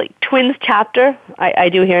local twins chapter, I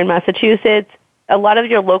do here in Massachusetts. A lot of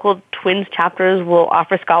your local twins chapters will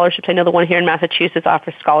offer scholarships. I know the one here in Massachusetts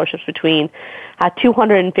offers scholarships between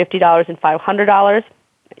 $250 and $500.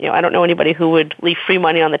 I don't know anybody who would leave free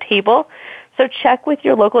money on the table. So check with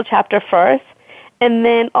your local chapter first. And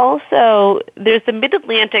then also there's the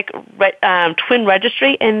Mid-Atlantic Twin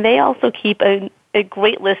Registry, and they also keep a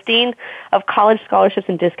great listing of college scholarships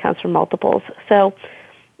and discounts for multiples. So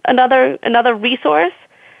another resource.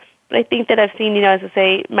 But I think that I've seen, as I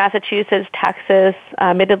say, Massachusetts, Texas,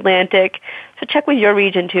 Mid-Atlantic. So check with your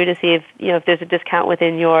region, too, to see if there's a discount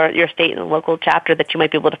within your state and local chapter that you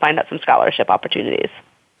might be able to find out some scholarship opportunities.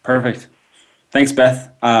 Perfect. Thanks, Beth.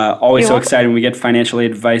 Always so excited when we get financial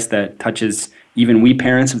aid advice that touches even we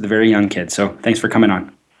parents of the very young kids. So thanks for coming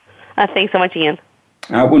on. Thanks so much, Ian.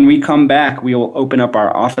 When we come back, we will open up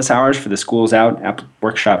our office hours for the Schools Out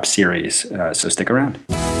Workshop Series. So stick around.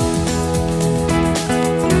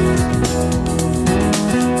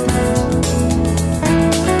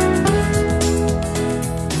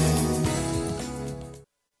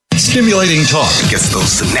 Stimulating talk gets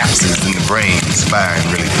those synapses in the brain firing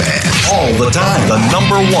really fast. All the time. The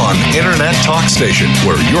 #1 internet talk station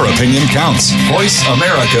where your opinion counts.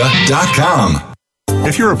 VoiceAmerica.com.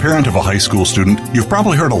 If you're a parent of a high school student, you've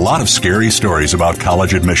probably heard a lot of scary stories about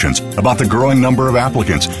college admissions, about the growing number of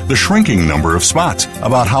applicants, the shrinking number of spots,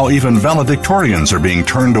 about how even valedictorians are being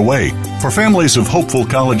turned away. For families of hopeful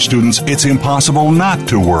college students, it's impossible not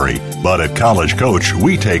to worry. But at College Coach,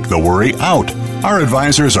 we take the worry out. Our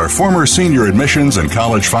advisors are former senior admissions and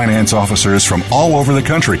college finance officers from all over the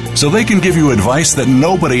country, so they can give you advice that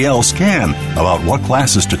nobody else can about what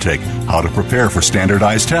classes to take, how to prepare for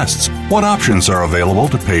standardized tests, what options are available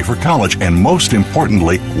to pay for college, and most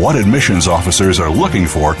importantly, what admissions officers are looking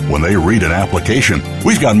for when they read an application.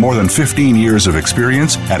 We've got more than 15 years of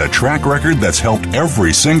experience and a track record that's helped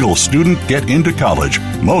every single student get into college,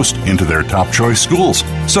 most into their top choice schools.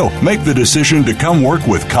 So make the decision to come work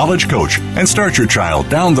with College Coach and start your child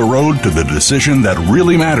down the road to the decision that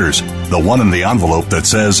really matters, the one in the envelope that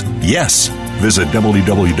says yes. Visit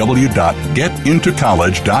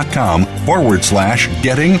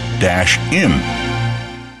www.getintocollege.com/getting-in.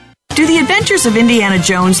 Do the adventures of Indiana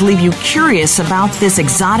Jones leave you curious about this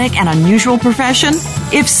exotic and unusual profession?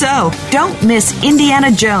 If so, don't miss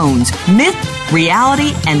Indiana Jones, Myth,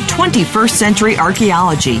 Reality, and 21st Century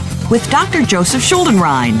Archaeology with Dr. Joseph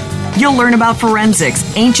Schuldenrein. You'll learn about forensics,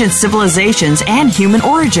 ancient civilizations, and human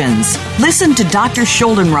origins. Listen to Dr.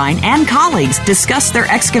 Schuldenrein and colleagues discuss their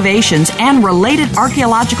excavations and related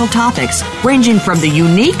archaeological topics, ranging from the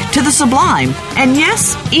unique to the sublime, and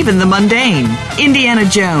yes, even the mundane. Indiana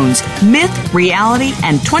Jones, Myth, Reality,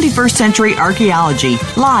 and 21st Century Archaeology,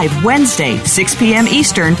 live Wednesday, 6 p.m.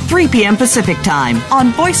 Eastern, 3 p.m. Pacific Time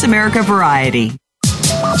on Voice America Variety.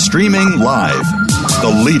 Streaming live. The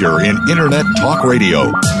leader in internet talk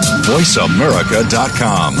radio.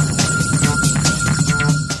 VoiceAmerica.com.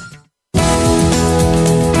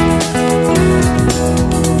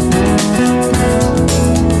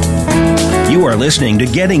 You are listening to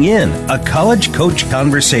Getting In, a College Coach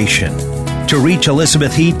Conversation. To reach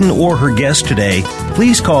Elizabeth Heaton or her guest today,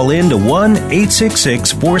 please call in to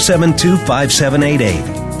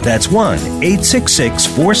 1-866-472-5788. That's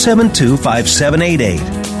 1-866-472-5788.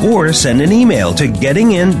 Or send an email to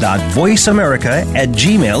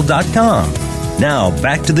gettingin.voiceamerica@gmail.com. Now,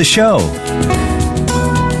 back to the show.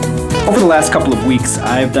 Over the last couple of weeks,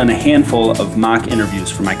 I've done a handful of mock interviews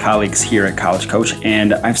for my colleagues here at College Coach,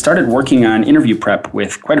 and I've started working on interview prep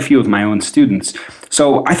with quite a few of my own students.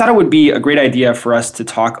 So I thought it would be a great idea for us to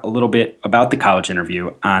talk a little bit about the college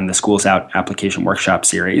interview on the Schools Out Application Workshop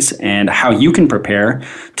Series and how you can prepare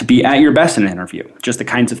to be at your best in an interview, just the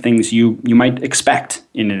kinds of things you might expect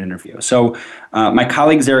in an interview. So my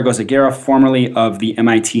colleague Zaragoza Guerra, formerly of the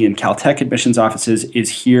MIT and Caltech admissions offices,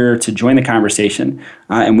 is here to join the conversation,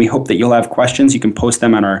 and we hope that you'll have questions. You can post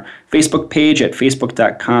them on our Facebook page at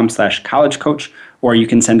facebook.com/collegecoach, or you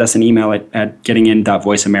can send us an email at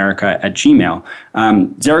gettingin.voiceamerica@gmail.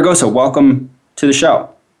 Zaragoza, welcome to the show.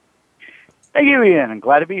 Thank you, Ian. I'm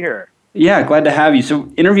glad to be here. Yeah, glad to have you. So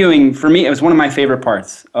interviewing, for me, it was one of my favorite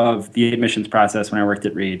parts of the admissions process when I worked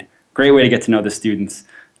at Reed. Great way to get to know the students.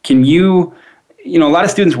 Can you a lot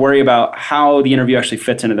of students worry about how the interview actually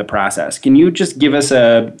fits into the process. Can you just give us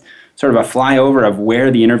a sort of a flyover of where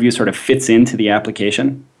the interview sort of fits into the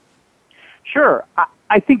application? Sure.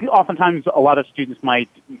 I think oftentimes a lot of students might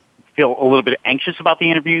feel a little bit anxious about the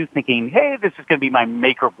interview, thinking, hey, this is going to be my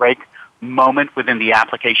make or break moment within the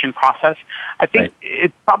application process. I think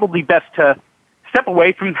It's probably best to step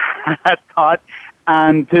away from that thought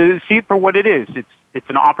and to see it for what it is. It's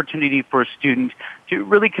an opportunity for a student to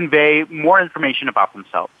really convey more information about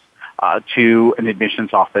themselves to an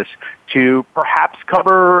admissions office, to perhaps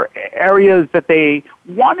cover areas that they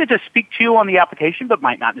wanted to speak to on the application but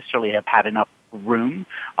might not necessarily have had enough room.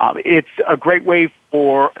 It's a great way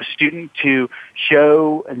for a student to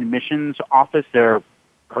show an admissions office their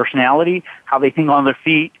personality, how they think on their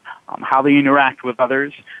feet, how they interact with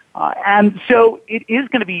others. And so it is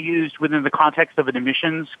going to be used within the context of an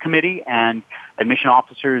admissions committee, and admission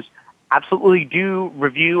officers absolutely do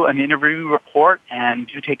review an interview report and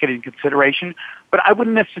do take it into consideration. But I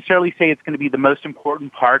wouldn't necessarily say it's going to be the most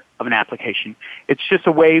important part of an application. It's just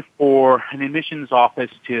a way for an admissions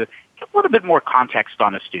office to get a little bit more context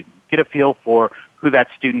on a student, get a feel for who that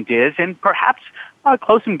student is, and perhaps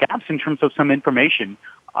close some gaps in terms of some information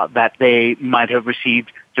that they might have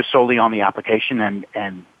received just solely on the application,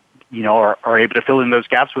 and are able to fill in those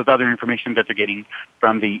gaps with other information that they're getting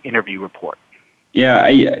from the interview report. Yeah,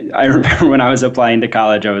 I remember when I was applying to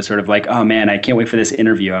college, I was sort of like, oh man, I can't wait for this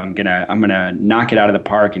interview. I'm gonna knock it out of the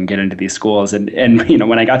park and get into these schools. And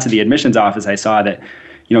when I got to the admissions office, I saw that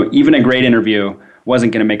even a great interview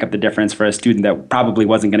wasn't going to make up the difference for a student that probably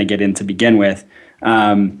wasn't going to get in to begin with.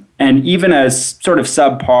 And even a sort of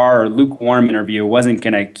subpar or lukewarm interview wasn't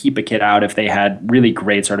going to keep a kid out if they had really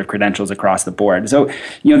great sort of credentials across the board. So,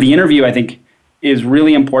 the interview, I think, is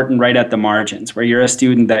really important right at the margins where you're a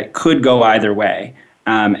student that could go either way.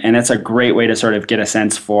 And that's a great way to sort of get a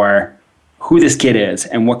sense for who this kid is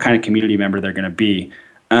and what kind of community member they're going to be.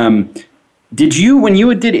 When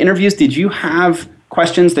you did interviews, did you have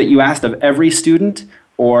questions that you asked of every student,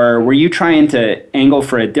 or were you trying to angle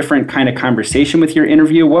for a different kind of conversation with your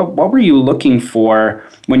interview? What were you looking for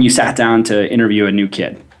when you sat down to interview a new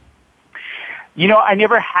kid? I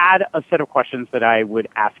never had a set of questions that I would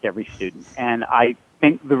ask every student. And I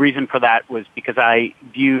think the reason for that was because I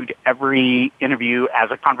viewed every interview as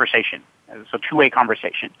a conversation. It was a two-way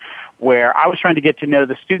conversation where I was trying to get to know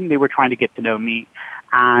the student, they were trying to get to know me.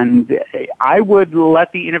 And I would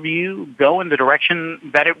let the interview go in the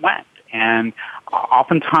direction that it went. And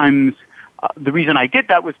oftentimes, the reason I did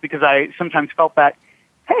that was because I sometimes felt that,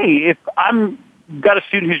 hey, if I'm got a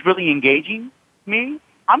student who's really engaging me,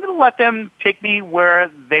 I'm going to let them take me where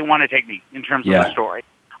they want to take me in terms of the story.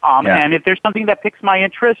 And if there's something that piques my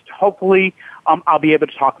interest, hopefully I'll be able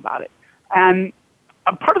to talk about it. And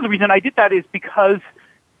part of the reason I did that is because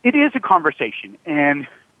it is a conversation. And,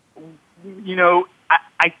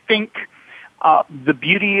 I think the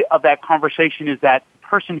beauty of that conversation is that the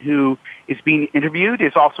person who is being interviewed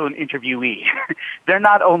is also an interviewee. They're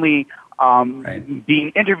not only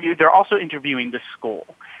being interviewed, they're also interviewing the school.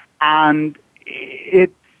 And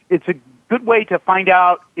it's a good way to find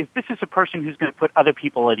out if this is a person who's going to put other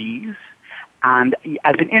people at ease. And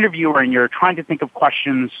as an interviewer, and you're trying to think of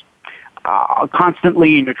questions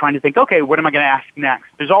constantly, and you're trying to think, okay, what am I going to ask next?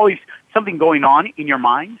 There's always something going on in your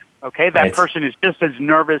mind. Okay, that person is just as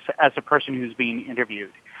nervous as the person who's being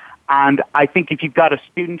interviewed. And I think if you've got a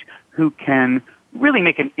student who can really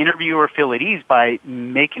make an interviewer feel at ease by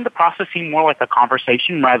making the process seem more like a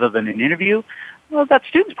conversation rather than an interview, well, that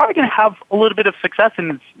student's probably going to have a little bit of success,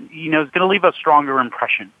 and it's going to leave a stronger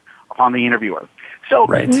impression upon the interviewer. So,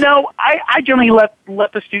 no, I generally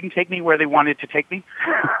let the student take me where they wanted to take me,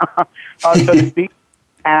 so to speak.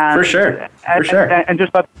 And, for sure. And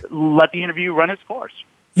just let the interview run its course.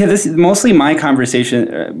 Yeah, this is mostly my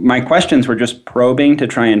conversation. My questions were just probing to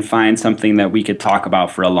try and find something that we could talk about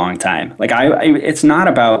for a long time. Like it's not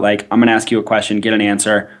about like, I'm going to ask you a question, get an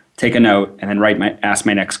answer, take a note, and then ask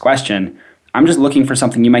my next question. I'm just looking for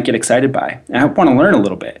something you might get excited by. And I want to learn a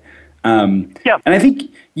little bit. And I think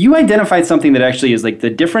you identified something that actually is like the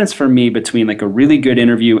difference for me between like a really good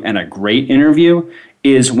interview and a great interview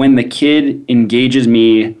is when the kid engages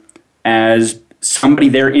me as somebody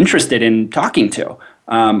they're interested in talking to.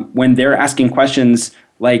 When they're asking questions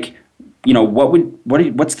like,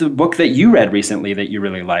 what's the book that you read recently that you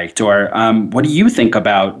really liked? Or what do you think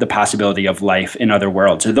about the possibility of life in other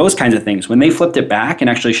worlds? Or those kinds of things. When they flipped it back and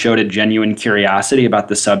actually showed a genuine curiosity about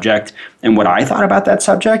the subject and what I thought about that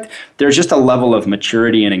subject, there's just a level of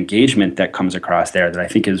maturity and engagement that comes across there that I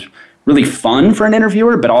think is really fun for an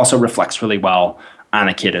interviewer, but also reflects really well on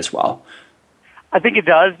a kid as well. I think it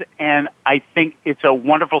does, and I think it's a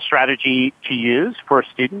wonderful strategy to use for a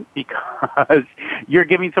student because you're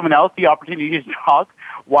giving someone else the opportunity to talk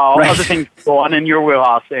while other things go on in your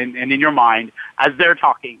wheelhouse and in your mind as they're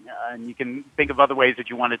talking. And you can think of other ways that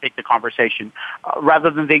you want to take the conversation rather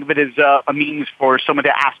than think of it as a means for someone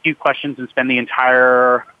to ask you questions and spend the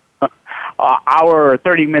entire hour or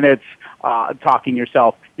 30 minutes talking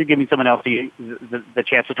yourself. You're giving someone else the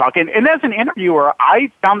chance to talk. And as an interviewer,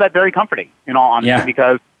 I found that very comforting, in all honesty,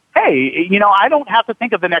 because, hey, I don't have to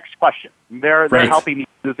think of the next question. They're helping me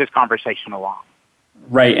move this conversation along.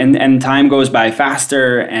 Right, and time goes by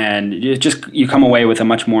faster, and you come away with a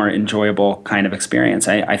much more enjoyable kind of experience.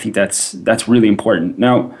 I think that's really important.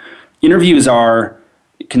 Now, interviews are,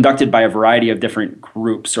 conducted by a variety of different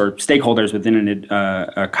groups or stakeholders within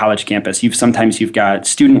a college campus. Sometimes you've got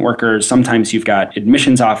student workers, sometimes you've got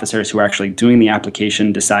admissions officers who are actually doing the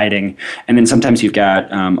application, deciding, and then sometimes you've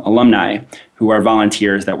got alumni who are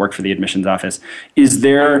volunteers that work for the admissions office. Is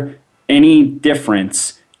there any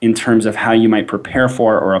difference in terms of how you might prepare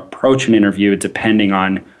for or approach an interview depending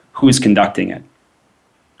on who's conducting it?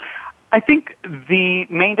 I think the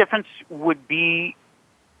main difference would be,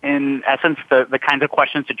 in essence, the kinds of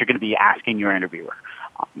questions that you're going to be asking your interviewer.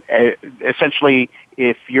 Essentially,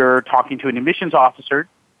 if you're talking to an admissions officer,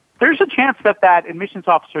 there's a chance that admissions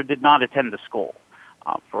officer did not attend the school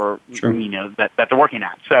that they're working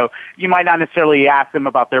at. So you might not necessarily ask them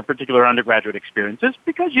about their particular undergraduate experiences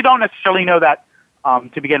because you don't necessarily know that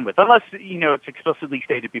to begin with, unless it's explicitly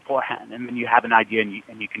stated beforehand, and then you have an idea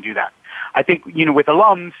and you can do that. I think with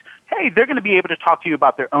alums, hey, they're going to be able to talk to you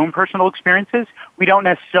about their own personal experiences. We don't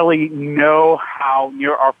necessarily know how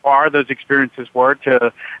near or far those experiences were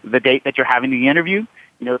to the date that you're having the interview.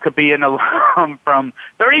 It could be an alum from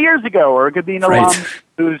 30 years ago, or it could be an alum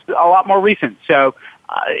who's a lot more recent. So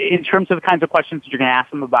in terms of the kinds of questions that you're going to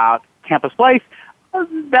ask them about campus life,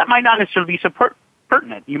 that might not necessarily be so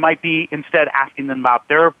pertinent. You might be instead asking them about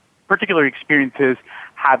their particular experiences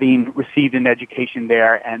having received an education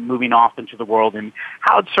there and moving off into the world and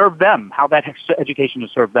how it served them, how that education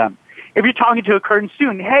has served them. If you're talking to a current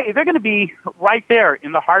student, hey, they're going to be right there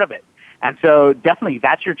in the heart of it. And so definitely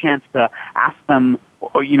that's your chance to ask them,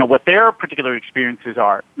 what their particular experiences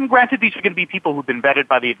are. And granted, these are going to be people who've been vetted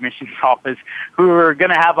by the admissions office who are going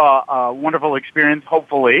to have a wonderful experience,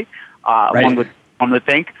 hopefully, one would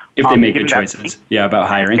think. If they make good choices, about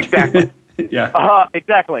hiring. Exactly. Yeah.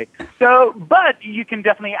 Exactly. So, but you can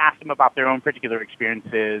definitely ask them about their own particular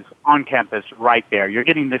experiences on campus right there. You're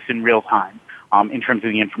getting this in real time in terms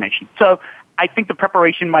of the information. So I think the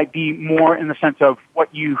preparation might be more in the sense of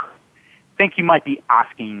what you think you might be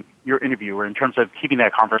asking your interviewer in terms of keeping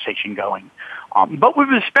that conversation going. But with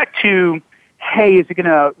respect to, hey, is it going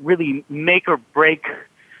to really make or break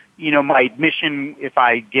my admission if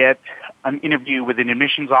I get an interview with an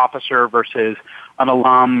admissions officer versus an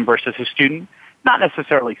alum versus a student? Not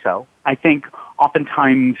necessarily so. I think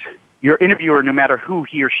oftentimes your interviewer, no matter who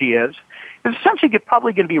he or she is essentially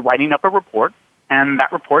probably going to be writing up a report, and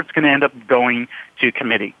that report's going to end up going to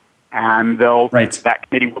committee. And that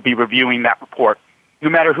committee will be reviewing that report, no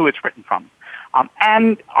matter who it's written from.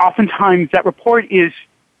 And oftentimes that report is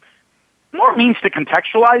more means to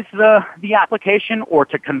contextualize the application or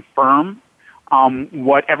to confirm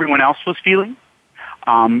what everyone else was feeling.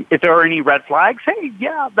 If there are any red flags, hey,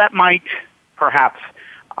 yeah, that might perhaps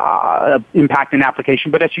impact an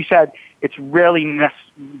application. But as you said, it's rarely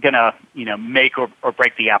going to make or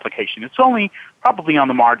break the application. It's only probably on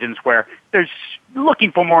the margins where there's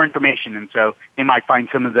looking for more information, and so they might find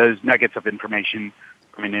some of those nuggets of information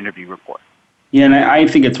from an interview report. Yeah, and I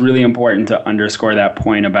think it's really important to underscore that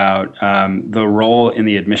point about the role in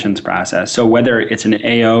the admissions process. So whether it's an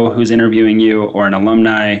AO who's interviewing you or an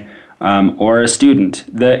alumni or a student,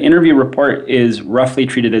 the interview report is roughly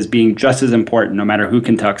treated as being just as important no matter who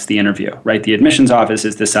conducts the interview, right? The admissions office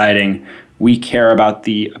is deciding we care about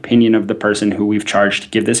the opinion of the person who we've charged to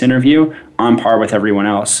give this interview on par with everyone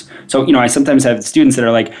else. So, I sometimes have students that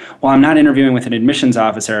are like, well, I'm not interviewing with an admissions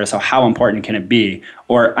officer, so how important can it be?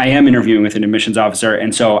 Or I am interviewing with an admissions officer,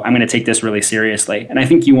 and so I'm going to take this really seriously. And I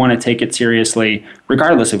think you want to take it seriously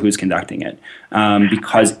regardless of who's conducting it,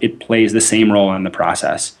 because it plays the same role in the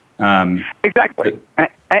process. Exactly.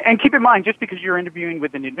 And keep in mind, just because you're interviewing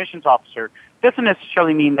with an admissions officer doesn't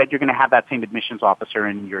necessarily mean that you're going to have that same admissions officer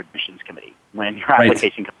in your admissions committee when your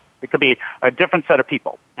application comes. It could be a different set of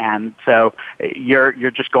people. And so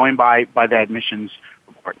you're just going by the admissions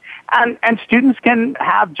report. And students can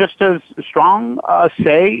have just as strong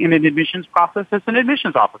say in an admissions process as an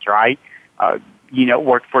admissions officer. I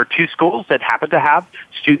worked for 2 schools that happened to have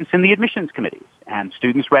students in the admissions committees, and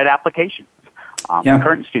students read applications.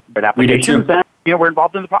 Current student applications, and we're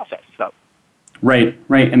involved in the process. So, right,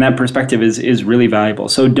 and that perspective is really valuable.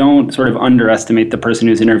 So don't sort of underestimate the person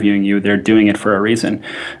who's interviewing you. They're doing it for a reason.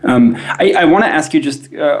 I want to ask you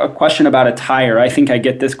just a question about attire. I think I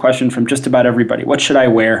get this question from just about everybody. What should I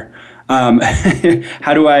wear?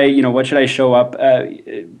 How do I, what should I show up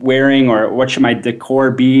wearing, or what should my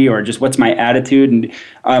decor be, or just what's my attitude?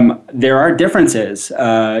 And there are differences,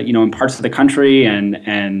 in parts of the country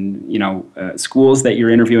and schools that you're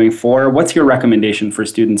interviewing for. What's your recommendation for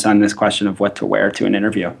students on this question of what to wear to an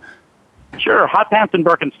interview? Sure, hot pants and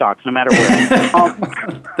Birkenstocks, no matter where.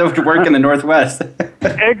 That would work in the Northwest.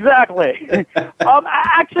 Exactly.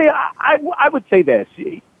 Actually, I would say this.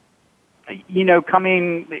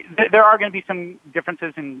 there are going to be some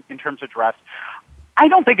differences in terms of dress. I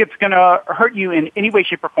don't think it's going to hurt you in any way,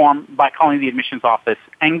 shape, or form by calling the admissions office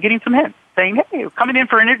and getting some hints, saying, hey, coming in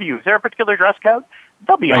for an interview, is there a particular dress code?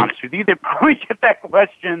 They'll be honest with you. They probably get that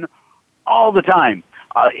question all the time.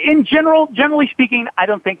 Generally speaking, I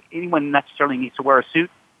don't think anyone necessarily needs to wear a suit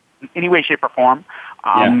in any way, shape, or form.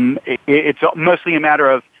 It's mostly a matter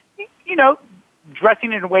of,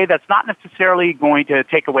 dressing in a way that's not necessarily going to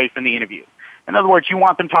take away from the interview. In other words, you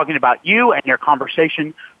want them talking about you and your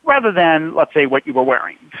conversation rather than, let's say, what you were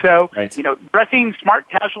wearing. So, dressing smart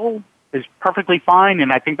casual is perfectly fine,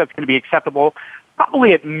 and I think that's going to be acceptable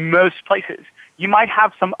probably at most places. You might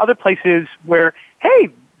have some other places where, hey,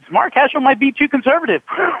 smart casual might be too conservative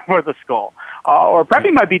for the school, or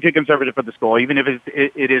prepping might be too conservative for the school, even if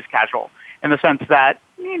it is casual, in the sense that,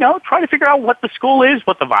 try to figure out what the school is,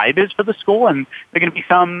 what the vibe is for the school, and there are going to be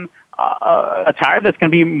some attire that's going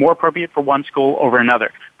to be more appropriate for one school over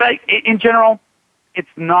another. But in general, it's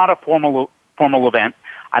not a formal event.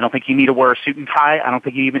 I don't think you need to wear a suit and tie. I don't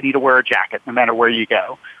think you even need to wear a jacket, no matter where you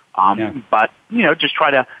go. But, just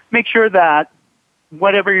try to make sure that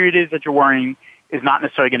whatever it is that you're wearing is not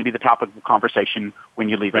necessarily going to be the topic of conversation when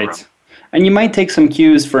you leave the room. And you might take some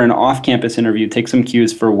cues for an off-campus interview, take some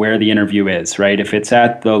cues for where the interview is, right? If it's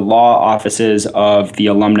at the law offices of the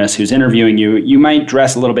alumnus who's interviewing you, you might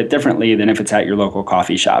dress a little bit differently than if it's at your local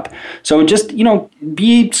coffee shop. So just,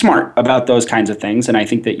 be smart about those kinds of things, and I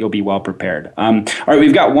think that you'll be well prepared. All right,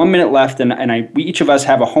 we've got 1 minute left, and we each of us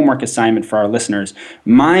have a homework assignment for our listeners.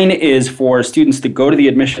 Mine is for students to go to the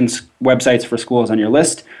admissions websites for schools on your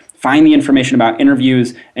list, find the information about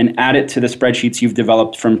interviews, and add it to the spreadsheets you've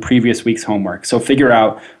developed from previous week's homework. So figure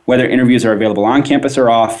out whether interviews are available on campus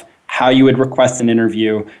or off, how you would request an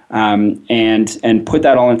interview, and put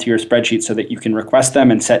that all into your spreadsheet so that you can request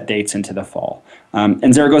them and set dates into the fall.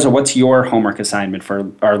 And Zaragoza, what's your homework assignment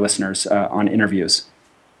for our listeners on interviews?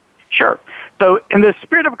 Sure. So in the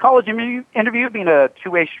spirit of a college interview being a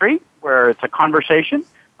two-way street where it's a conversation,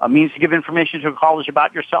 a means to give information to a college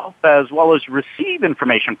about yourself as well as receive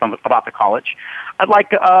information about the college, I'd like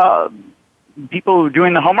people who are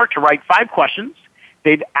doing the homework to write 5 questions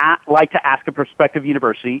they'd like to ask a prospective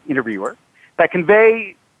university interviewer that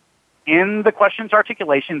convey in the question's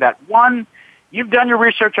articulation that, 1, you've done your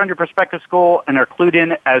research on your prospective school and are clued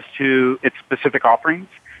in as to its specific offerings,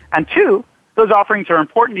 and 2, those offerings are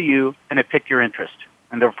important to you and have piqued your interest,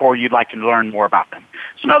 and therefore you'd like to learn more about them.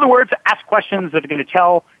 So in other words, ask questions that are going to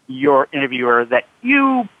tell your interviewer that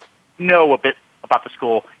you know a bit about the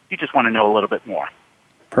school, you just want to know a little bit more.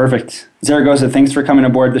 Perfect. Zaragoza, thanks for coming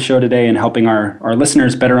aboard the show today and helping our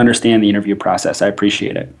listeners better understand the interview process. I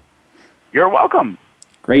appreciate it. You're welcome.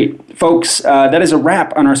 Great. Folks, that is a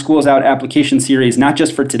wrap on our Schools Out application series, not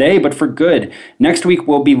just for today, but for good. Next week,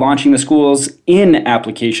 we'll be launching the Schools In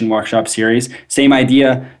application workshop series. Same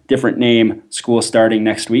idea, different name, school starting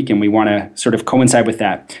next week, and we want to sort of coincide with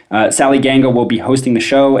that. Sally Ganga will be hosting the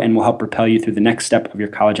show and will help propel you through the next step of your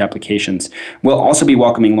college applications. We'll also be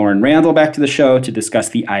welcoming Lauren Randall back to the show to discuss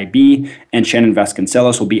the IB, and Shannon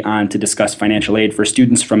Vasconcelos will be on to discuss financial aid for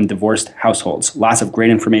students from divorced households. Lots of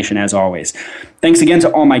great information as always. Thanks again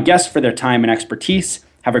to all my guests for their time and expertise.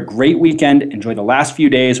 Have a great weekend. Enjoy the last few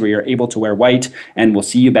days where you're able to wear white, and we'll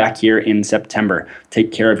see you back here in September.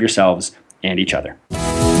 Take care of yourselves and each other.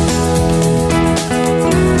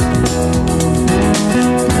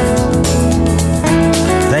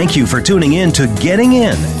 Thank you for tuning in to Getting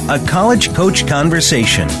In, a college coach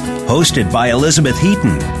conversation, hosted by Elizabeth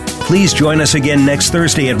Heaton. Please join us again next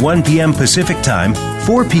Thursday at 1 p.m. Pacific Time,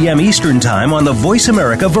 4 p.m. Eastern Time on the Voice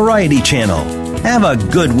America Variety Channel. Have a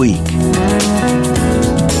good week.